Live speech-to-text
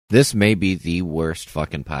This may be the worst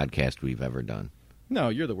fucking podcast we've ever done. No,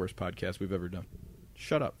 you're the worst podcast we've ever done.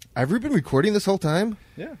 Shut up. Have we been recording this whole time?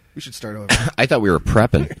 Yeah. We should start over. I thought we were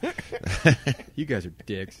prepping. You guys are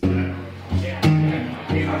dicks. And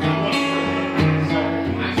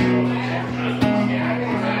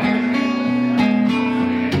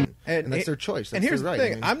that's their choice. That's and here's their the right.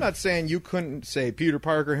 thing. I mean, I'm not saying you couldn't say Peter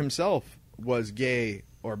Parker himself was gay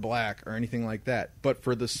or black or anything like that. But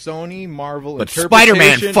for the Sony Marvel But interpretation...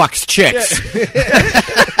 Spider-Man fucks chicks.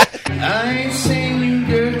 I ain't saying you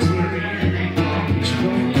dirty, but you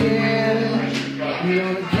don't care, you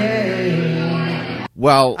don't care.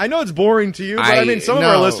 Well, I know it's boring to you, but I mean, some of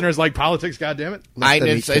our listeners like politics, goddammit.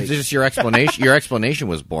 it's just your explanation. Your explanation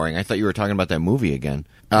was boring. I thought you were talking about that movie again.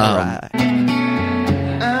 I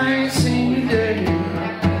ain't saying you dirty,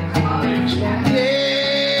 but you don't care.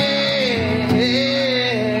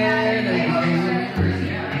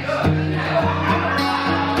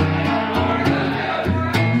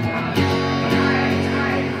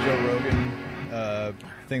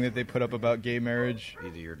 Thing that they put up about gay marriage.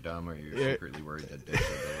 Either you're dumb or you're secretly worried that dicks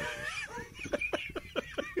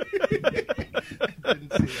are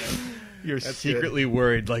delicious. You're secretly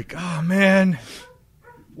worried, like, oh man,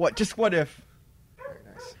 what if? Very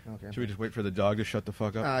nice. Okay. Should we just wait for the dog to shut the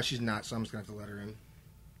fuck up? She's not, so I'm just going to have to let her in.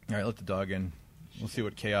 All right, let the dog in. We'll see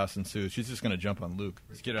what chaos ensues. She's just going to jump on Luke.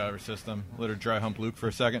 Let's get it out of her system. Let her dry hump Luke for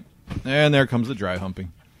a second. And there comes the dry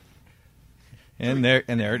humping. And there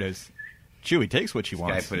it is. Chewie takes what she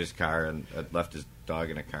wants. Guy put his car and left his dog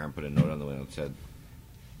in a car and put a note on the window that said,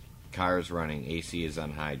 "Car is running, AC is on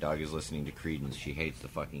high, dog is listening to Creedence. She hates the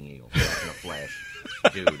fucking Eagles." That's in a flash,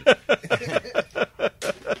 dude.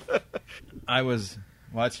 I was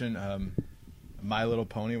watching My Little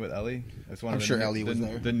Pony with Ellie. That's one I'm of sure Ellie was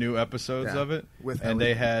there. The new episodes of it, with and Ellie.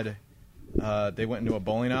 they had they went into a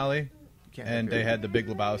bowling alley, and they had the Big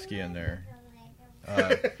Lebowski in there.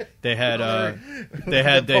 They had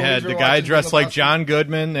the guy dressed like John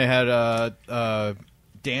Goodman. They had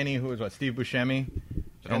Danny, who was Steve Buscemi,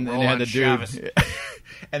 and they had the dude,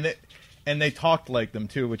 and they talked like them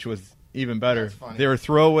too, which was even better. They were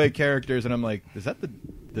throwaway characters, and I'm like, is that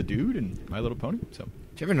the dude in My Little Pony? So, Do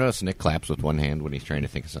you ever notice Nick claps with one hand when he's trying to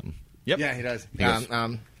think of something? yep. Yeah, he does.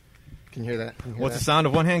 Can you hear that? What's the sound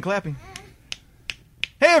of one hand clapping?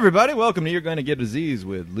 Hey everybody, welcome to You're Going to Get a Z's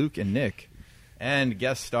with Luke and Nick. And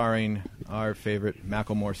guest starring our favorite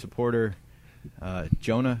Macklemore supporter,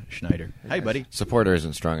 Jonah Schneider. Hi, buddy. Supporter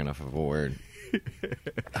isn't strong enough of a word.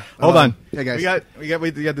 Hold on. Hey, guys. We got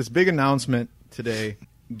this big announcement today.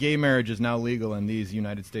 Gay marriage is now legal in these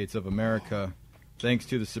United States of America, thanks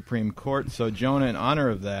to the Supreme Court. So, Jonah, in honor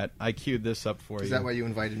of that, I queued this up for you. Is that why you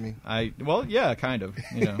invited me? Well, yeah, kind of.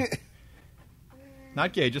 You know,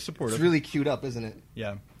 not gay, just supportive. It's really queued up, isn't it?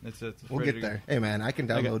 Yeah, it's We'll ready get to there. Hey, man, I can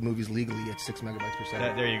download movies legally at 6 megabytes per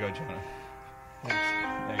second. There you go, Jonah.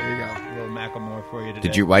 Thanks. There you go. A little Macklemore for you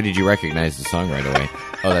today. Why did you recognize the song right away?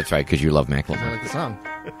 Oh, that's right, because you love I Macklemore. like the song.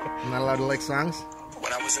 I'm not allowed to like songs?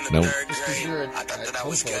 When I was in the Nope. third Just 'cause grade, you're I thought that I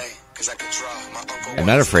was gay, because I could draw. My uncle I'm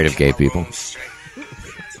not afraid of gay people.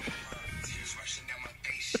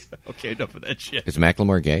 Okay, enough of that shit. Is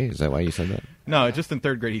Macklemore gay? Is that why you said that? No, just in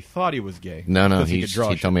third grade, he thought he was gay. No, because he could draw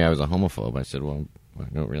told shit. me I was a homophobe. I said, well, I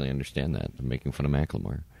don't really understand that. I'm making fun of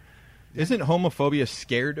Macklemore. Isn't homophobia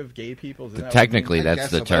scared of gay people? Isn't that what Technically, I that's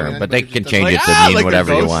guess the so, term, but but they anybody can just change it doesn't- to Like, mean like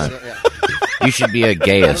whatever you those. want. Yeah. You should be a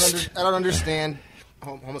gayist. I don't understand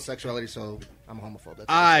homosexuality, so I'm a homophobe. That's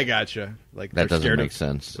I gotcha. Like That they're doesn't scared make of,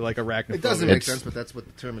 sense. So like arachnophobia. It doesn't make It's- sense, but that's what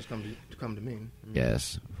the term has come to mean.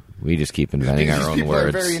 Yes. We just keep inventing These our own people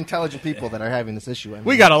words. are very intelligent people that are having this issue. I mean,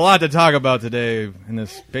 We got a lot to talk about today in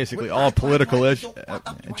this basically all political issue.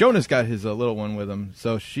 Jonah's got his little one with him,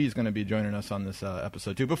 so she's going to be joining us on this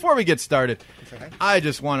episode too. Before we get started, I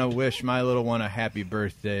just want to wish my little one a happy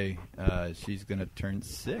birthday. She's going to turn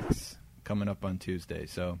 6 coming up on Tuesday.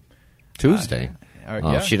 So Tuesday.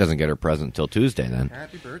 yeah. She doesn't get her present till Tuesday then.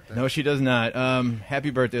 Happy birthday. No, she does not.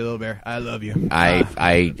 Happy birthday, little bear. I love you.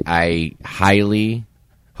 I highly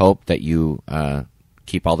hope that you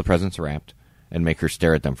keep all the presents wrapped and make her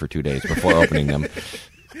stare at them for 2 days before opening them.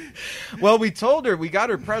 Well, we told her, we got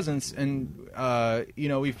her presents, and,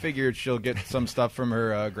 we figured she'll get some stuff from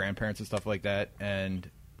her grandparents and stuff like that. And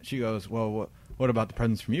she goes, well, what about the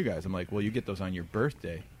presents from you guys? I'm like, well, you get those on your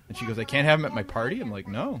birthday. And she goes, I can't have them at my party? I'm like,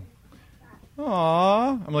 no.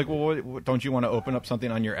 Aww. I'm like, well, what, don't you want to open up something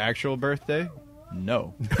on your actual birthday?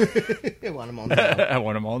 No. I want them all now. I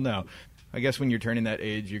want them all now. I guess when you're turning that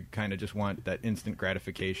age, you kind of just want that instant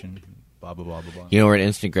gratification. blah, blah, blah, blah, blah. You know, her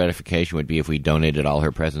instant gratification would be if we donated all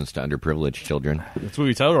her presents to underprivileged children. That's what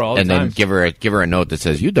we tell her all the and time. then give her a note that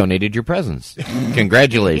says, you donated your presents.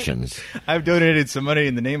 Congratulations. I've donated some money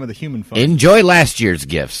in the name of the Human Fund. Enjoy last year's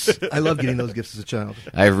gifts. I love getting those gifts as a child.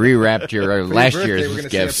 I've rewrapped your For last your birthday, year's we're gonna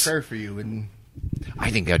gifts. say a prayer for you. And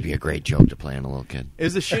I think that'd be a great joke to play on a little kid.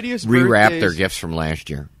 Is the shittiest Rewrap birthdays- their gifts from last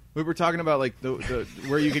year. We were talking about like the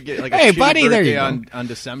where you could get like a Hey, shitty buddy, there birthday you go. on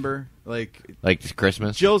December. Like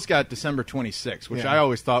Christmas? Jill's got December 26th, which Yeah. I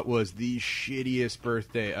always thought was the shittiest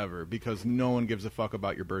birthday ever because no one gives a fuck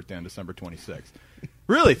about your birthday on December 26th.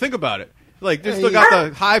 Really, think about it. Like, they still got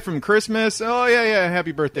the high from Christmas. Oh, yeah,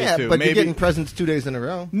 happy birthday, yeah, too. but Maybe. you're getting presents 2 days in a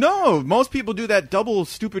row. No, most people do that double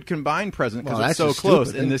stupid combined present because Well, it's that's so just close.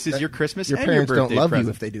 stupid. And this is your Christmas Your and parents your don't birthday love present.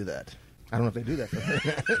 you if they do that. I don't know if they do that. For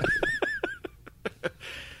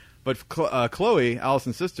But Chloe,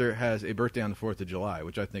 Allison's sister, has a birthday on the 4th of July,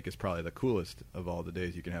 which I think is probably the coolest of all the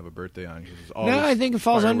days you can have a birthday on. 'Cause there's always No, I think it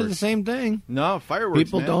falls under the fireworks. same thing. No, fireworks,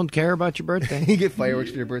 People man. don't care about your birthday. you get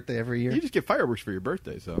fireworks for your birthday every year. You just get fireworks for your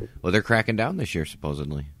birthday, so Well, they're cracking down this year,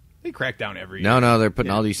 supposedly. they crack down every No, year. no, they're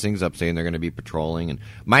putting all these things up saying they're going to be patrolling. And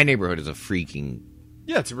my neighborhood is a freaking...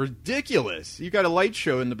 Yeah, it's ridiculous. You got a light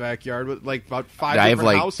show in the backyard with like about 5 I have different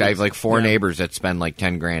like houses. I have like 4 Yeah. neighbors that spend like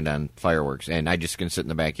 $10,000 on fireworks, and I just can sit in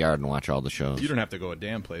the backyard and watch all the shows. You don't have to go a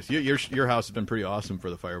damn place. Your house has been pretty awesome for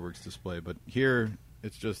the fireworks display, but here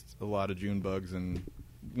it's just a lot of June bugs and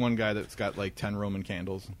one guy that's got like 10 Roman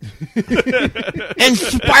candles. And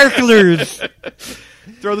sparklers.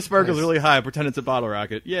 Throw the sparkles really high, pretend it's a bottle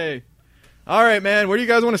rocket. Yay! All right, man. Where do you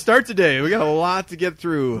guys want to start today? We got a lot to get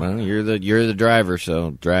through. Well, you're the driver,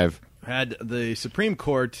 so drive. Had the Supreme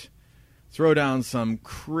Court throw down some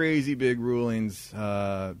crazy big rulings in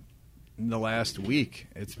the last week.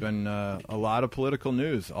 It's been a lot of political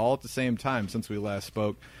news all at the same time since we last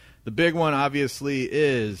spoke. The big one, obviously,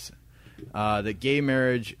 is that gay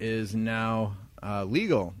marriage is now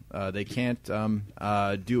legal. They can't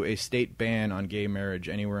do a state ban on gay marriage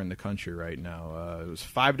anywhere in the country right now. It was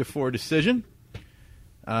 5-4 decision.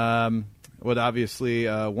 With obviously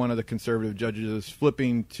one of the conservative judges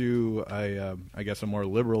flipping to I guess a more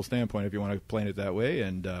liberal standpoint, if you want to play it that way.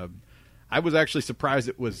 And I was actually surprised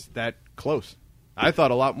it was that close. I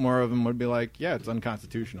thought a lot more of them would be like, yeah, it's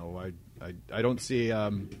unconstitutional. I don't see.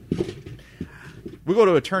 We go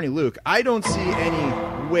to Attorney Luke. I don't see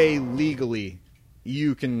any way legally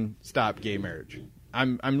you can stop gay marriage.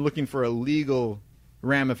 I'm looking for a legal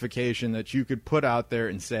ramification that you could put out there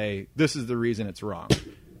and say this is the reason it's wrong.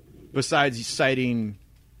 Besides citing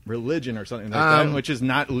religion or something like that, which is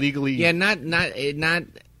not legally. Yeah, not.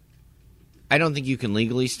 I don't think you can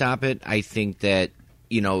legally stop it. I think that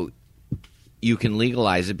you can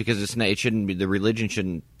legalize it because it's not. It shouldn't be. The religion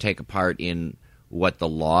shouldn't take a part in what the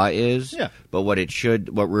law is. Yeah. But what it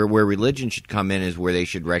should, where religion should come in is where they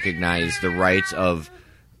should recognize the rights of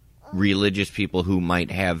religious people who might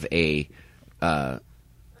have a.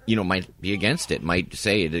 Might be against it, might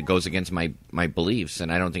say it goes against my beliefs,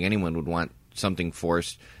 and I don't think anyone would want something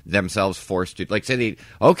forced to, like, say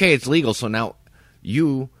it's legal, so now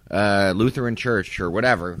you, Lutheran Church or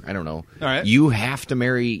whatever, I don't know, all right. You have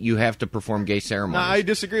to perform gay No, ceremonies. I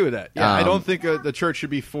disagree with that. Yeah, I don't think the church should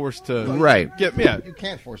be forced to. Right. You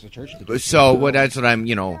can't force the church to do So that's what I'm,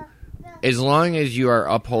 as long as you are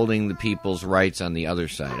upholding the people's rights on the other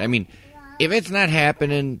side. I mean, if it's not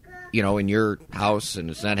happening, in your house, and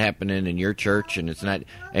it's not happening in your church, and it's not,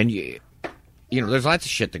 and there's lots of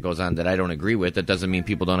shit that goes on that I don't agree with. That doesn't mean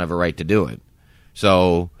people don't have a right to do it.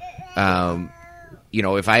 So,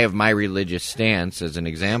 if I have my religious stance as an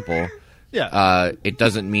example, it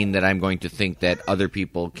doesn't mean that I'm going to think that other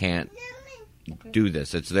people can't do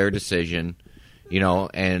this. It's their decision,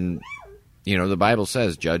 and the Bible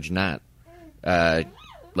says, "Judge not,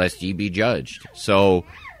 lest ye be judged." So,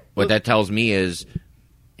 what that tells me is,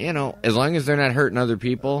 as long as they're not hurting other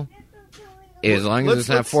people, as long as it's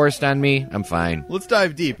not forced on me, I'm fine. Let's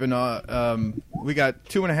dive deep, and we got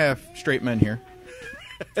 2.5 straight men here.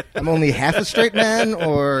 I'm only half a straight man,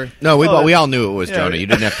 or No, we all knew it was Jonah. You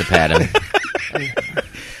didn't have to pat him.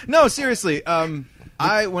 No, seriously. When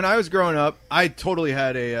I was growing up, I totally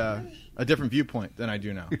had a different viewpoint than I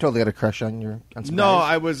do now. you totally got a crush on some No,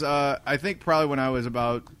 guys? I was. I think probably when I was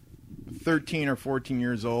about 13 or 14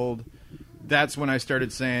 years old. That's when I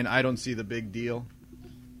started saying I don't see the big deal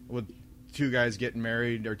with 2 guys getting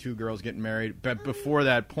married or 2 girls getting married. But before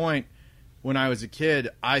that point, when I was a kid,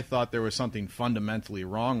 I thought there was something fundamentally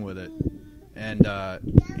wrong with it. And,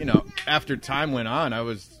 after time went on, I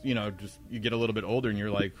was, just you get a little bit older and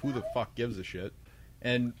you're like, who the fuck gives a shit?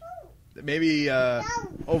 And maybe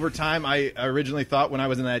over time, I originally thought when I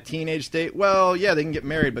was in that teenage state, well, yeah, they can get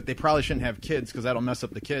married, but they probably shouldn't have kids because that'll mess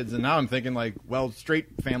up the kids. And now I'm thinking like, well, straight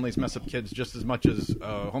families mess up kids just as much as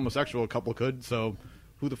a homosexual couple could. So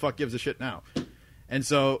who the fuck gives a shit now? And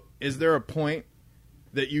so is there a point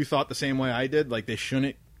that you thought the same way I did? Like they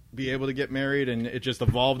shouldn't be able to get married and it just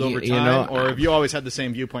evolved over time? Or have you always had the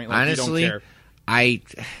same viewpoint? Like honestly, you don't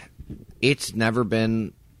care? It's never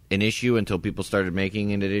been an issue until people started making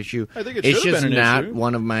it an issue. I think it's just been an not issue.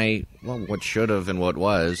 one of my what should have and what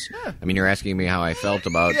was. Yeah. I mean, you're asking me how I felt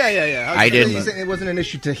about. Yeah. I didn't. It wasn't an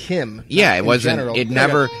issue to him. Yeah, it in wasn't. general. It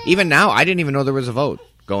never. Even now, I didn't even know there was a vote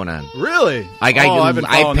going on. Really? Like I've been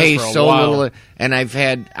I following pay this for a so while. little, and I've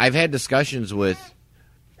had discussions with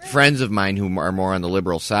friends of mine who are more on the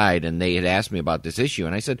liberal side, and they had asked me about this issue,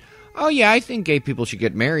 and I said, "Oh yeah, I think gay people should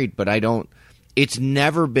get married, but I don't." It's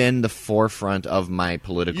never been the forefront of my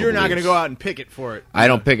political. You're not going to beliefs. go out and picket for it. I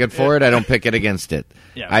don't pick it for it. I don't pick it against it.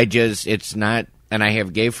 Yeah. It's not, and I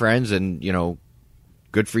have gay friends, and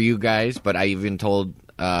good for you guys. But I even told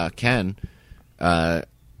Ken,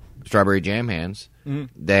 Strawberry Jam Hands,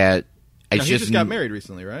 that Now, it's he just got married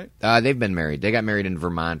recently, right? They've been married. They got married in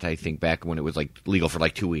Vermont, I think, back when it was like legal for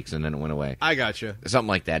like 2 weeks, and then it went away. I got you. Something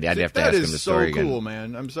like that. I'd have to ask him the story That is so cool, again.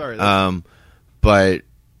 man. I'm sorry. But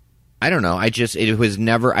I don't know. It was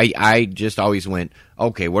never. I just always went,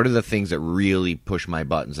 okay, what are the things that really push my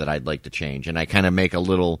buttons that I'd like to change? And I kind of make a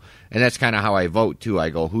little, and that's kind of how I vote too. I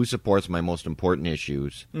go, who supports my most important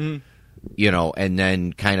issues? Mm-hmm. And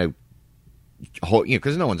then kind of,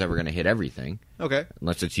 because no one's ever going to hit everything. Okay.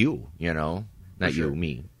 Unless it's you, not sure. you,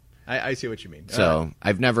 me. I see what you mean. So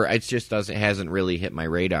I've never. It just hasn't really hit my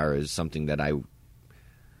radar as something that I.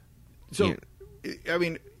 So, I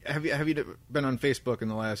mean. Have you been on Facebook in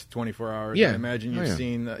the last 24 hours? Yeah. I imagine you've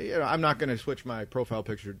seen. I'm not going to switch my profile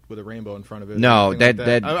picture with a rainbow in front of it. No,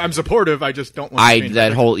 that. I'm supportive. I just don't want to change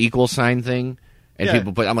that whole equal sign thing, and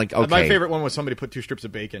people put. I'm like, okay. My favorite one was somebody put 2 strips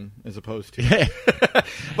of bacon as opposed to.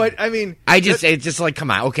 But I mean, it's just like, come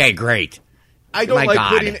on, okay, great. I don't My like God.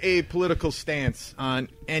 putting a political stance on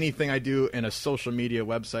anything I do in a social media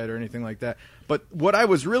website or anything like that. But what I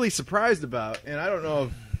was really surprised about, and I don't know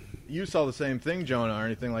if you saw the same thing, Jonah, or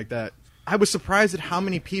anything like that. I was surprised at how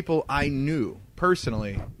many people I knew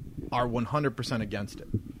personally are 100% against it.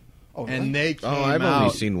 Oh, really? And they came I've out.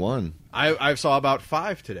 only seen one. I saw about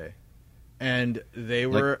 5 today, and they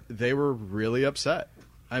were really upset.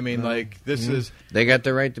 I mean, this is They got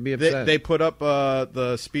the right to be upset. they put up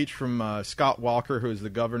the speech from Scott Walker, who is the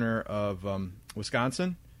governor of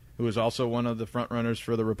Wisconsin, who is also one of the front runners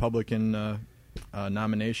for the Republican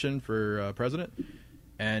nomination for president.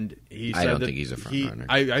 And he said I don't that think he's a front runner.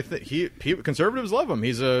 I think conservatives love him.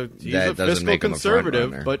 He's a That doesn't fiscal make him a front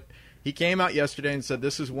conservative, runner. but he came out yesterday and said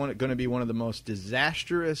this is going to be one of the most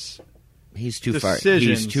disastrous He's too far.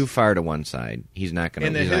 decisions He's too far to one side. He's not going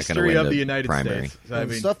in to. the He's not going to history win of the United primary. States. So, And I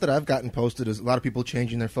the mean, stuff that I've gotten posted is a lot of people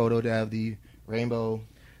changing their photo to have the rainbow.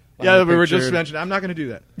 yeah, we were just pictured. mentioning. I'm not going to do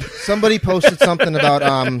that. Somebody posted something about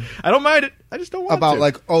I don't mind it. I just don't want about to.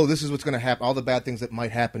 like, oh, this is what's going to happen, all the bad things that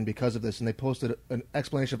might happen because of this, and they posted an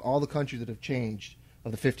explanation of all the countries that have changed,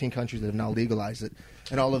 of the 15 countries that have now legalized it,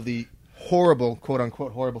 and all of the horrible, quote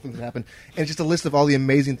unquote, horrible things that happened, and just a list of all the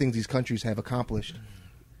amazing things these countries have accomplished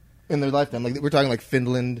in their lifetime. Like we're talking like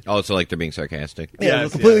Finland. Oh, so like they're being sarcastic. Yeah,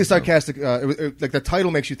 Yes, completely yeah. sarcastic. Like the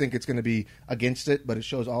title makes you think it's going to be against it, but it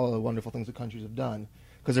shows all the wonderful things the countries have done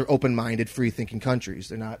because they're open-minded, free-thinking countries.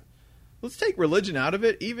 They're not. Let's take religion out of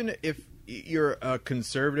it. Even if you're a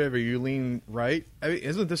conservative or you lean right, I mean,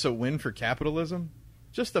 isn't this a win for capitalism?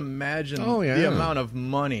 Just imagine the amount of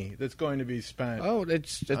money that's going to be spent. Oh,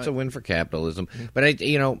 it's a win for capitalism. But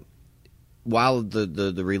while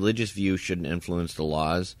the religious view shouldn't influence the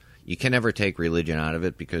laws, you can never take religion out of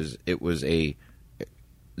it because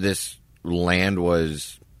this land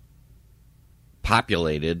was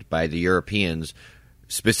populated by the Europeans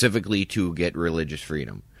specifically to get religious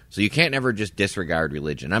freedom. So you can't ever just disregard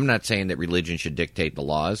religion. I'm not saying that religion should dictate the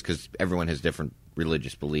laws because everyone has different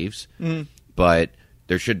religious beliefs, but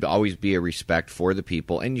there should always be a respect for the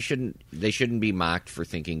people, and they shouldn't be mocked for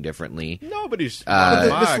thinking differently. Nobody's.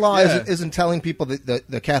 This law isn't telling people that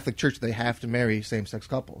the Catholic Church they have to marry same-sex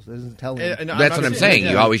couples. It isn't telling them. That's what I'm saying.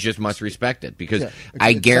 You always just must respect it because I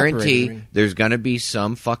it's guarantee separating. there's going to be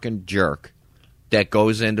some fucking jerk that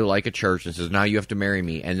goes into like a church and says, "Now you have to marry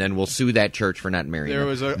me," and then we'll sue that church for not marrying There them.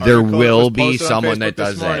 was a there article that will was be posted on someone Facebook that this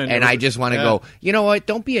does that, morning. and I just want to go. You know what?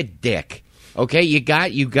 Don't be a dick. Okay, you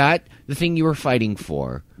got the thing you were fighting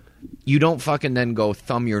for. You don't fucking then go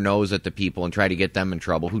thumb your nose at the people and try to get them in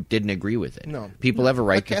trouble who didn't agree with it. No. People have a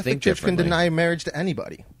right A to Catholic think Church can differently. deny marriage to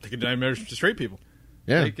anybody. They could deny marriage to straight people.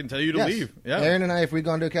 They can tell you to leave. Yeah. Aaron and I, if we'd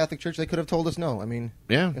gone to a Catholic church, they could have told us no. I mean,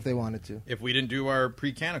 if they wanted to. If we didn't do our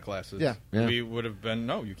pre-Cana classes, we would have been,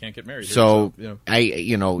 no, you can't get married. So,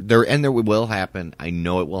 there will happen. I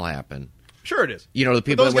know it will happen. Sure it is. You know, the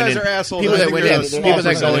people those that guys went are in, assholes. people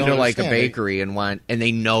that go into like a understand. bakery and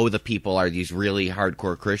they know the people are these really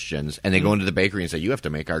hardcore Christians, and they go into the bakery and say, "You have to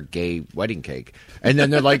make our gay wedding cake," and then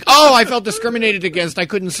they're like, "Oh, I felt discriminated against. I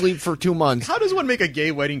couldn't sleep for 2 months." How does one make a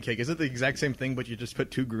gay wedding cake? Is it the exact same thing, but you just put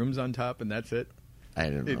 2 grooms on top and that's it? I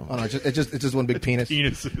don't know. Oh, no, it's just one big penis.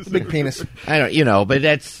 Penises. Big penis. I don't. But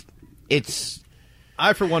it's.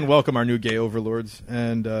 I, for one, welcome our new gay overlords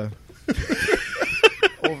and.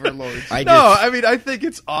 Overlords. I think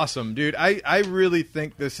it's awesome, dude. I really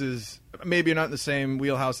think this is maybe not in the same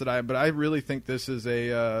wheelhouse but I really think this is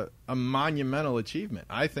a monumental achievement.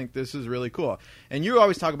 I think this is really cool. And you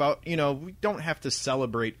always talk about, we don't have to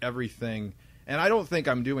celebrate everything, and I don't think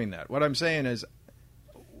I'm doing that. What I'm saying is,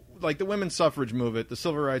 like the women's suffrage movement, the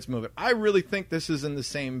civil rights movement, I really think this is in the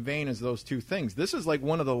same vein as those two things. This is like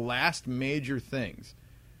one of the last major things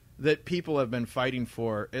that people have been fighting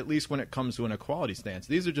for, at least when it comes to an equality stance.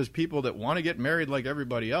 These are just people that want to get married like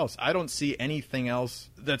everybody else. I don't see anything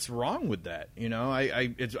else that's wrong with that.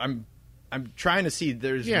 I'm trying to see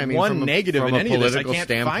there's one negative in any of this. I can't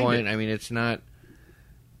find it. I mean, it's not.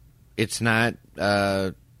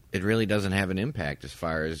 It really doesn't have an impact as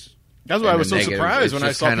far as. That's why I was so surprised when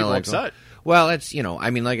I saw people upset. Well, it's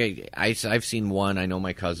I've seen one. I know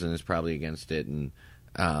my cousin is probably against it, and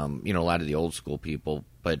a lot of the old school people.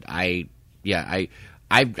 But I'm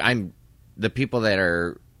the people that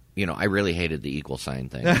are, I really hated the equal sign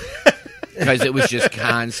thing because it was just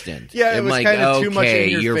constant. Yeah, it was like, kind of too much in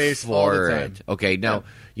your you're face for all the time. it. Okay, now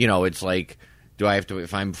it's like, do I have to?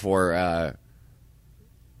 If I'm for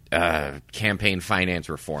campaign finance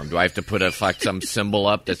reform, do I have to put some symbol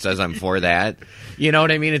up that says I'm for that? You know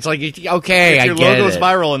what I mean? It's like, okay, I get it. Your logo's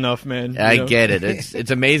viral enough, man. I get it.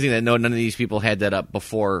 It's amazing that none of these people had that up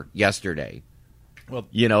before yesterday. Well,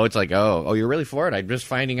 it's like, oh, you're really for it? I'm just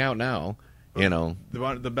finding out now.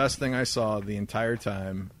 The best thing I saw the entire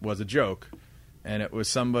time was a joke, and it was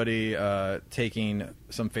somebody taking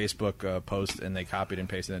some Facebook post, and they copied and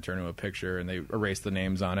pasted and turned into a picture, and they erased the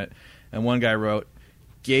names on it. And one guy wrote,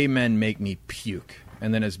 "Gay men make me puke,"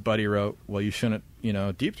 and then his buddy wrote, "Well, you shouldn't,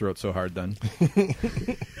 deep throat so hard then."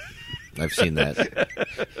 I've seen that.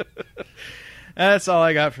 That's all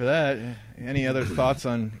I got for that. Any other thoughts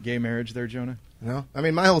on gay marriage there, Jonah? No, I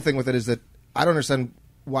mean, my whole thing with it is that I don't understand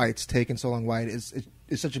why it's taken so long. Why it's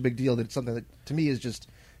such a big deal that it's something that to me is just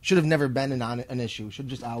should have never been an issue. Should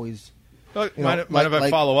just always. Mind if I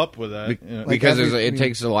follow up with that? Because it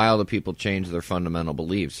takes a while that people change their fundamental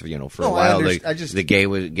beliefs. For a while, the gay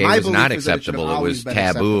was not acceptable. It was taboo.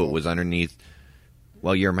 Acceptable. It was underneath.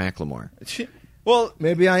 Well, you're Macklemore. Well,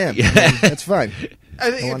 maybe I am. That's fine. I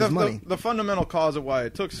think the fundamental cause of why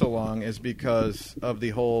it took so long is because of the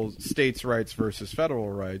whole states' rights versus federal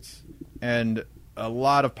rights, and a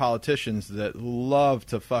lot of politicians that love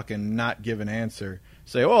to fucking not give an answer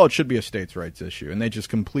say, "Oh, it should be a states' rights issue," and they just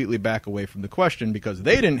completely back away from the question because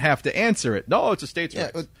they didn't have to answer it. No, it's a states'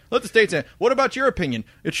 rights. Let the states answer. What about your opinion?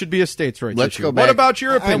 It should be a states' rights issue. Go back. What about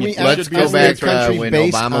your opinion? Let's go back when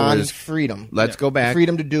Obama was freedom. Let's go back.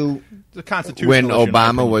 Freedom to do the constitutional. When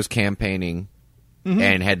Obama was campaigning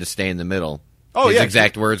and had to stay in the middle. His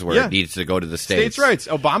exact words were, it needs to go to the states. States' rights.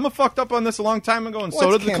 Obama fucked up on this a long time ago, and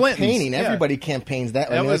so did the Clintons. Everybody campaigns that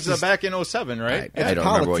way. That was back in 2007, right? I don't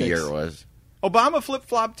remember what year it was. Obama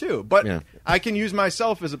flip-flopped too, but I can use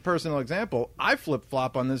myself as a personal example. I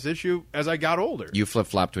flip-flop on this issue as I got older. You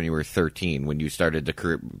flip-flopped when you were 13, when you started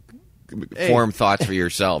to form thoughts for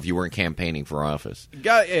yourself. You weren't campaigning for office.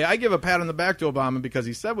 I give a pat on the back to Obama because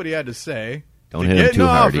he said what he had to say. Don't hit him too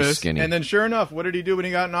hard, he's skinny. And then sure enough, what did he do when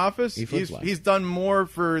he got in office? He's done more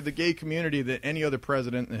for the gay community than any other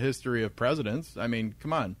president in the history of presidents. I mean,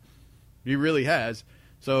 come on. He really has.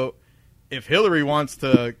 So if Hillary wants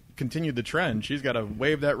to continue the trend, she's got to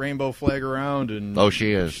wave that rainbow flag around and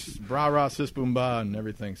she is rah rah sis boom ba and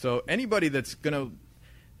everything. So anybody that's gonna,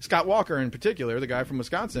 Scott Walker in particular, the guy from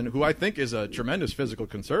Wisconsin, who I think is a tremendous physical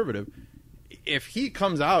conservative, if he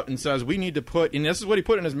comes out and says we need to put, and this is what he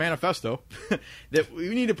put in his manifesto, that we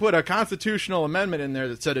need to put a constitutional amendment in there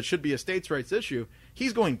that said it should be a states' rights issue,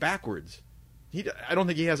 he's going backwards. I don't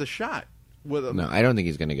think he has a shot with him. No, I don't think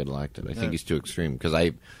he's going to get elected. I think he's too extreme because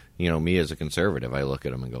me as a conservative, I look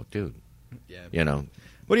at him and go, dude, what are you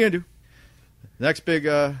going to do? Next big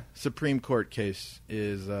Supreme Court case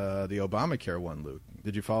is the Obamacare one, Luke.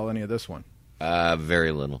 Did you follow any of this one?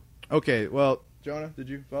 Very little. Okay, well, Jonah, did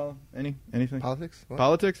you follow anything? Politics? What?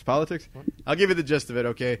 Politics? What? I'll give you the gist of it,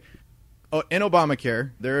 okay? in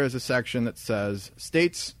Obamacare, there is a section that says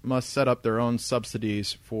states must set up their own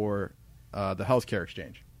subsidies for the healthcare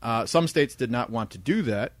exchange. Some states did not want to do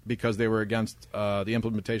that because they were against the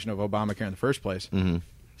implementation of Obamacare in the first place. Mm-hmm.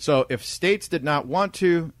 So if states did not want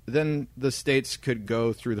to, then the states could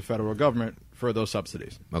go through the federal government for those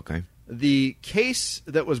subsidies. Okay. The case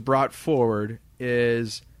that was brought forward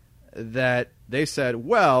is that they said,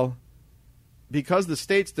 well, because the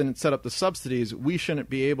states didn't set up the subsidies, we shouldn't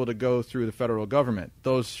be able to go through the federal government.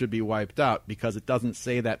 Those should be wiped out because it doesn't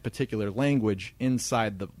say that particular language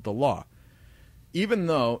inside the law. Even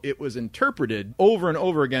though it was interpreted over and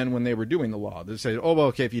over again when they were doing the law. They say, oh, well,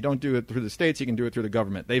 okay, if you don't do it through the states, you can do it through the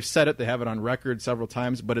government. They've said it. They have it on record several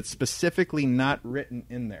times, but it's specifically not written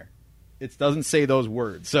in there. It doesn't say those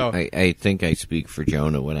words. So I think I speak for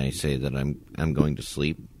Jonah when I say that I'm going to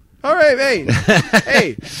sleep. All right,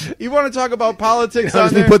 hey, you want to talk about politics on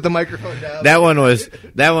Let me there? put the microphone down. That one was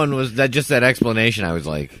just that explanation. I was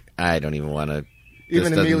like, I don't even want to.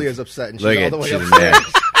 Even Amelia's upset, and she's Look all at the way she's upstairs.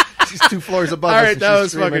 mad. She's 2 floors above All us. right, and that she's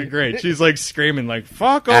was screaming. fucking great. She's like screaming, like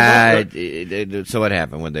 "fuck!" Over. So what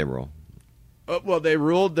happened? What'd they rule? Well, they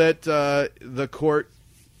ruled that the court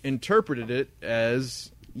interpreted it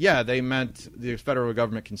as, yeah, they meant the federal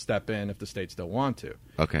government can step in if the states don't want to.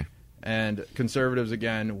 Okay. And conservatives,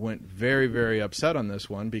 again, went very, very upset on this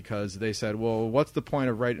one because they said, well, what's the point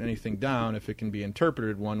of writing anything down if it can be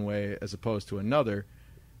interpreted one way as opposed to another?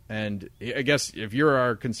 And I guess if you're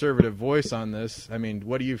our conservative voice on this, I mean,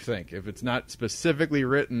 what do you think? If it's not specifically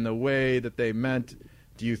written the way that they meant,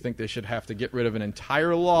 do you think they should have to get rid of an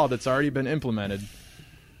entire law that's already been implemented?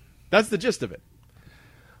 That's the gist of it.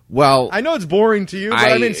 Well, I know it's boring to you, but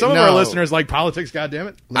I mean, some of our listeners like politics,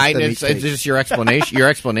 goddammit. It's just your explanation. Your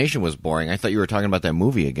explanation was boring. I thought you were talking about that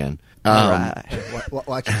movie again. Watch it.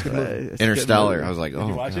 It's a good movie. Interstellar. I was like, oh, Did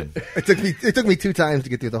you watch God. It took me 2 times to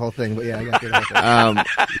get through the whole thing, but yeah, I got through the whole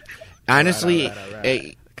thing. Honestly,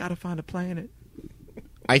 Gotta find a planet.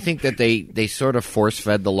 I think that they sort of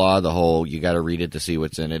force-fed the law, the whole you got to read it to see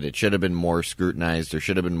what's in it. It should have been more scrutinized. There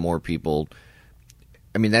should have been more people.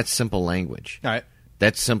 I mean, that's simple language. All right.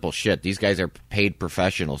 That's simple shit. These guys are paid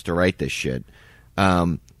professionals to write this shit.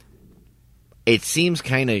 It seems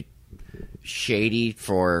kind of shady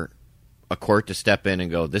for a court to step in and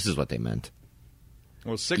go, this is what they meant.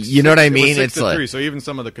 Well, You know what I mean? It was 6 It's to like- 3, so even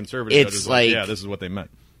some of the conservative It's judges like- yeah, this is what they meant.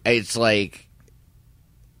 It's like,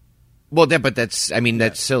 well, that's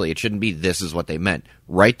silly. It shouldn't be this is what they meant.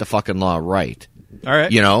 Write the fucking law right. All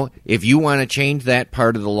right. You know, if you want to change that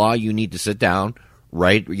part of the law, you need to sit down,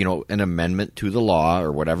 write, an amendment to the law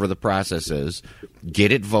or whatever the process is,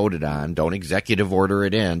 get it voted on, don't executive order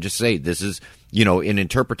it in, just say this is, in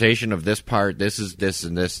interpretation of this part, this is this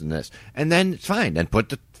and this and this. And then it's fine. Then put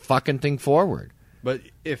the fucking thing forward. But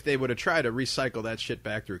if they would have tried to recycle that shit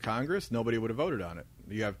back through Congress, nobody would have voted on it.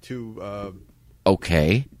 You have 2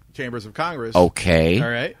 Okay. chambers of Congress. Okay. All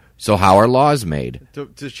right. So how are laws made?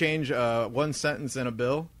 To change one sentence in a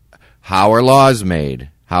bill. How are laws made?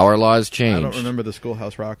 How are laws changed? I don't remember the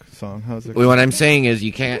Schoolhouse Rock song. How's it? Well, what I'm saying is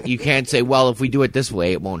you can't say, well, if we do it this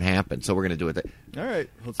way, it won't happen. So we're going to do it. All right.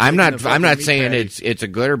 I'm not saying it's a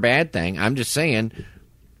good or bad thing. I'm just saying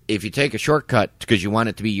if you take a shortcut because you want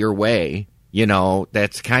it to be your way,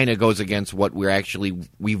 that's kind of goes against what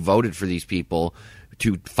we voted for these people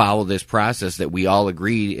to follow this process that we all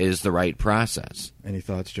agree is the right process. Any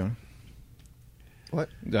thoughts, Jonah? What?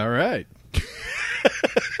 All right.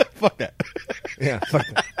 Fuck that. Yeah, fuck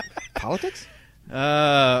that. Politics? All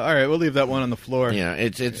right, we'll leave that one on the floor. Yeah,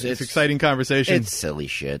 it's exciting conversation. It's silly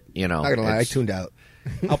shit, Not gonna lie, I tuned out.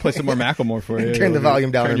 I'll play some more Macklemore for you. Turn the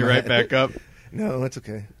volume down Turn in you my right head. back up. No, that's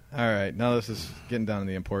okay. All right, now this is getting down to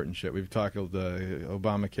the important shit. We've tackled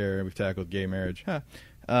Obamacare. We've tackled gay marriage.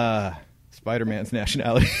 Spider-Man's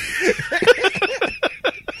nationality.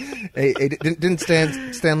 Hey, didn't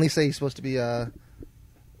Stan Lee say he's supposed to be All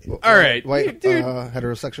right, white, dude.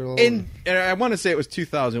 heterosexual? And I want to say it was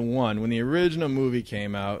 2001 when the original movie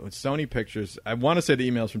came out with Sony Pictures. I want to say the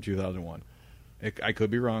email's from 2001. I could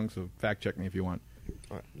be wrong, so fact check me if you want.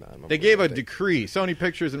 They gave a decree. Sony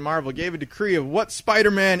Pictures and Marvel gave a decree of what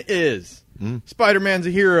Spider-Man is. Spider-Man's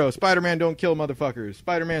a hero. Spider-Man don't kill motherfuckers.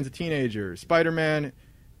 Spider-Man's a teenager. Spider-Man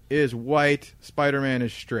is white. Spider-Man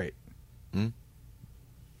is straight.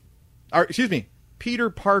 Or, excuse me, Peter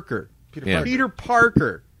Parker. Peter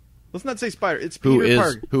Parker. Let's not say Spider. It's Peter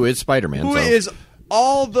Parker. Who is Spider-Man? Who is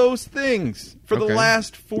all those things for the Okay.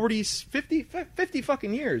 last 50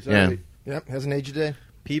 fucking years. Yeah. Right? Yep, hasn't aged a day.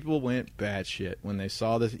 People went batshit when they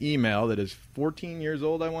saw this email that is 14 years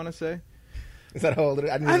old, I want to say. Is that how old it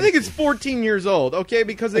is? I think it's 14 years old, okay?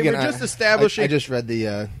 Because they were just establishing... I just read the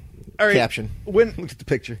All right, caption. When Looked at the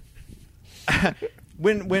picture.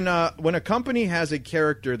 when a company has a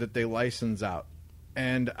character that they license out,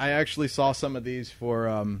 and I actually saw some of these for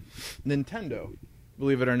Nintendo,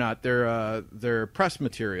 believe it or not, their press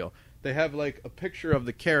material. They have like a picture of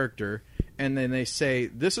the character, and then they say,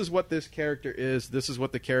 this is what this character is, this is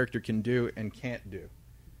what the character can do and can't do.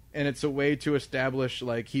 And it's a way to establish,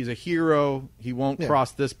 like, he's a hero, he won't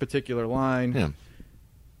cross this particular line. Yeah.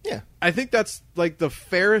 Yeah. I think that's, like, the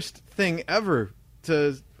fairest thing ever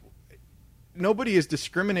to... Nobody is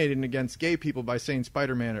discriminating against gay people by saying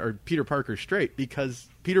Spider-Man or Peter Parker straight, because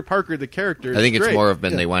Peter Parker, the character, is I think it's straight. more of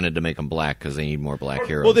they wanted to make him black because they need more black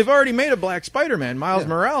heroes. Well, they've already made a black Spider-Man, Miles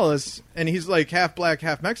Morales, and he's like half black,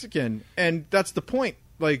 half Mexican, and that's the point.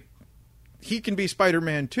 Like, he can be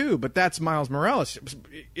Spider-Man too, but that's Miles Morales.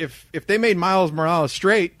 If they made Miles Morales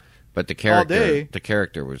straight, but the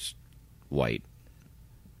character was white.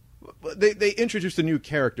 they introduced a new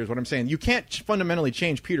character. Is what I'm saying. You can't fundamentally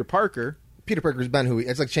change Peter Parker. Peter Parker's been who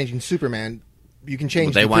it's like changing Superman. You can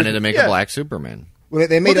change. But they wanted to make a black Superman. Well,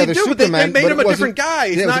 they made other Superman. They made but him it a wasn't- different guy.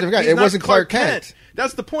 He's Yeah, not, it he's not wasn't Clark Kent.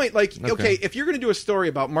 That's the point. Like, okay, if you're going to do a story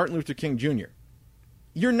about Martin Luther King Jr.,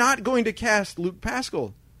 you're not going to cast Luke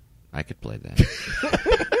Pascal. I could play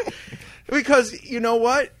that. Because, you know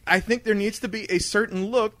what? I think there needs to be a certain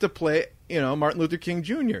look to play, Martin Luther King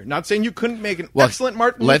Jr. Not saying you couldn't make an excellent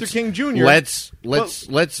Martin Luther King Jr. Let's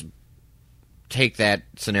take that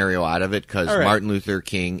scenario out of it because All right. Martin Luther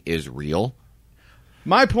King is real.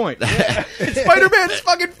 My point. Spider-Man is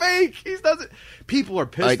fucking fake. He doesn't. People are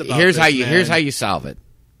pissed about here's this, here's how man. you solve it.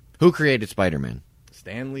 Who created Spider-Man?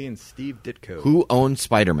 Stan Lee and Steve Ditko. Who owns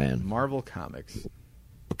Spider-Man? Marvel Comics.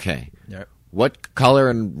 Okay. Yep. What color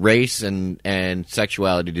and race and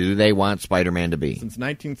sexuality do they want Spider-Man to be? Since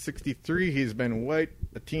 1963, he's been white,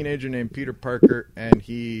 a teenager named Peter Parker, and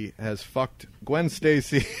he has fucked Gwen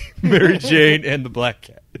Stacy, Mary Jane, and the Black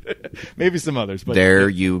Cat. Maybe some others, but There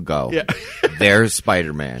you go. Yeah. There's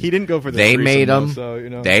Spider-Man. He didn't go for the They threesome, made though, him.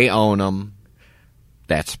 so, They own him.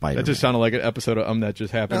 That's Spider-Man. That just sounded like an episode of that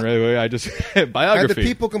just happened No. right away. I just Are biography. the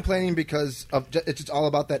people complaining because of it's just all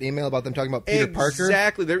about that email about them talking about Peter Parker?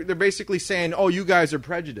 Exactly. They're basically saying, "Oh, you guys are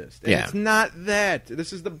prejudiced." And Yeah. it's not that.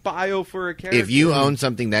 This is the bio for a character. if you own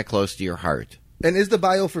something that close to your heart, And is the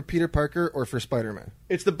bio for Peter Parker or for Spider-Man?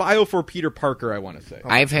 it's the bio for Peter Parker. I want to say.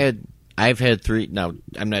 I've had three. Now,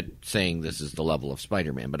 I'm not saying this is the level of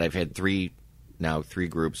Spider-Man, but I've had three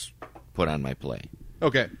groups put on my play,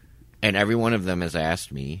 Okay. and every one of them has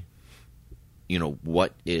asked me,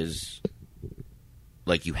 what is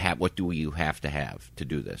what do you have to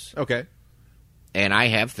do this? Okay. And I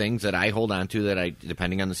have things that I hold on to that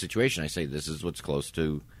depending on the situation, I say this is what's close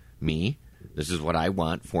to me. This is what I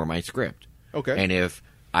want for my script. Okay. And if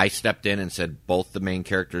I stepped in and said both the main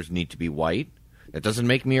characters need to be white, that doesn't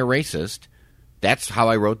make me a racist. That's how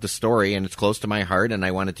I wrote the story, and it's close to my heart, and I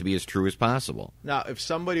want it to be as true as possible. Now, if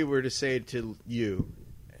somebody were to say to you,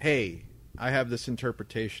 "Hey, I have this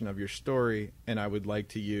interpretation of your story, and I would like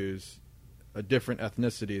to use a different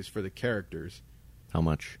ethnicities for the characters," How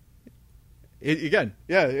much? you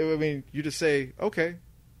just say, "Okay."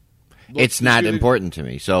 It's not important to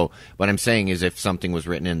me. So what I'm saying is if something was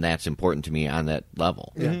written in, that's important to me on that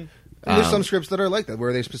level. Yeah. And there's some scripts that are like that,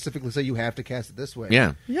 where they specifically say you have to cast it this way.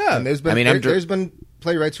 Yeah. Yeah. And there's been I mean, there's been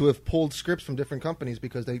playwrights who have pulled scripts from different companies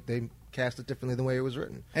because they cast it differently than the way it was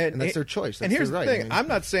written. And that's their choice. That's and here's their the right. thing: I'm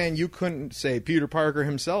not saying you couldn't say Peter Parker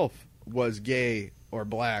himself was gay or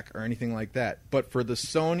black or anything like that, but for the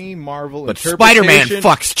Sony Marvel But Spider-Man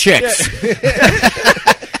fucks chicks.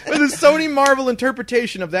 For the Sony Marvel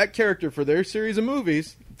interpretation of that character for their series of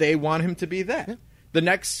movies, they want him to be that. Yeah. The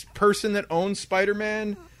next person that owns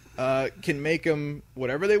Spider-Man can make him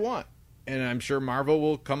whatever they want. And I'm sure Marvel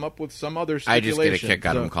will come up with some other I stipulation. just get a kick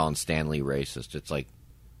out of him calling Stan Lee racist. It's like,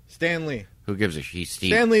 Stan Lee. who gives a shit?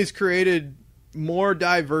 Stan Lee's created more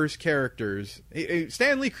diverse characters.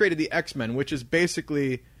 Stan Lee created the X-Men, which is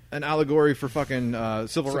basically an allegory for fucking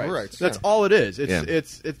civil rights. That's all it is.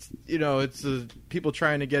 It's people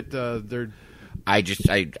trying to get their. I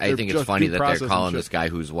think it's just funny due that process they're and calling shit. this guy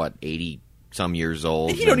who's 80-some years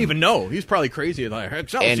old. He don't even know. He's probably crazy. Like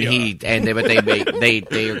Excelsior.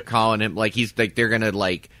 They are calling him like he's like they're gonna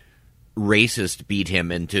like racist beat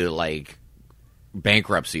him into like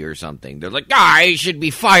bankruptcy or something. They're like, he should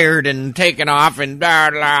be fired and taken off and blah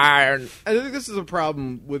blah. I think this is a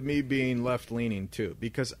problem with me being left-leaning, too,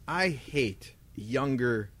 because I hate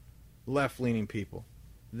younger left-leaning people.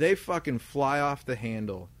 They fucking fly off the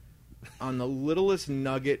handle on the littlest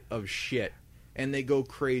nugget of shit, and they go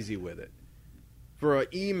crazy with it. For an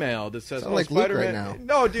email that says, Sound like Luke Spider-Man... right now.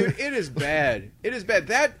 No, dude, it is bad. It is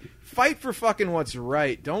bad. Fight for fucking what's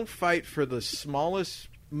right. Don't fight for the smallest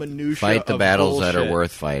minutia. Fight the of battles bullshit. that are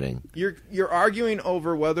worth fighting. You're arguing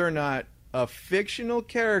over whether or not a fictional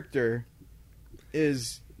character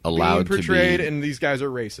is Allowed being portrayed, to be. and these guys are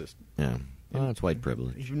racist. Yeah. Well, that's white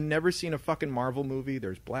privilege. You've never seen a fucking Marvel movie.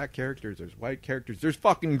 There's black characters. There's white characters. There's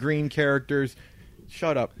fucking green characters.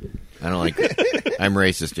 Shut up. I don't like. I'm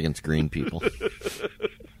racist against green people.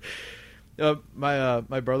 My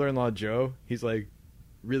brother-in-law Joe, he's like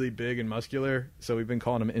really big and muscular, so we've been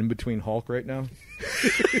calling him In Between Hulk right now.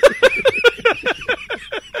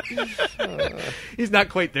 He's not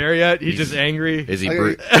quite there yet. He's just angry. Is he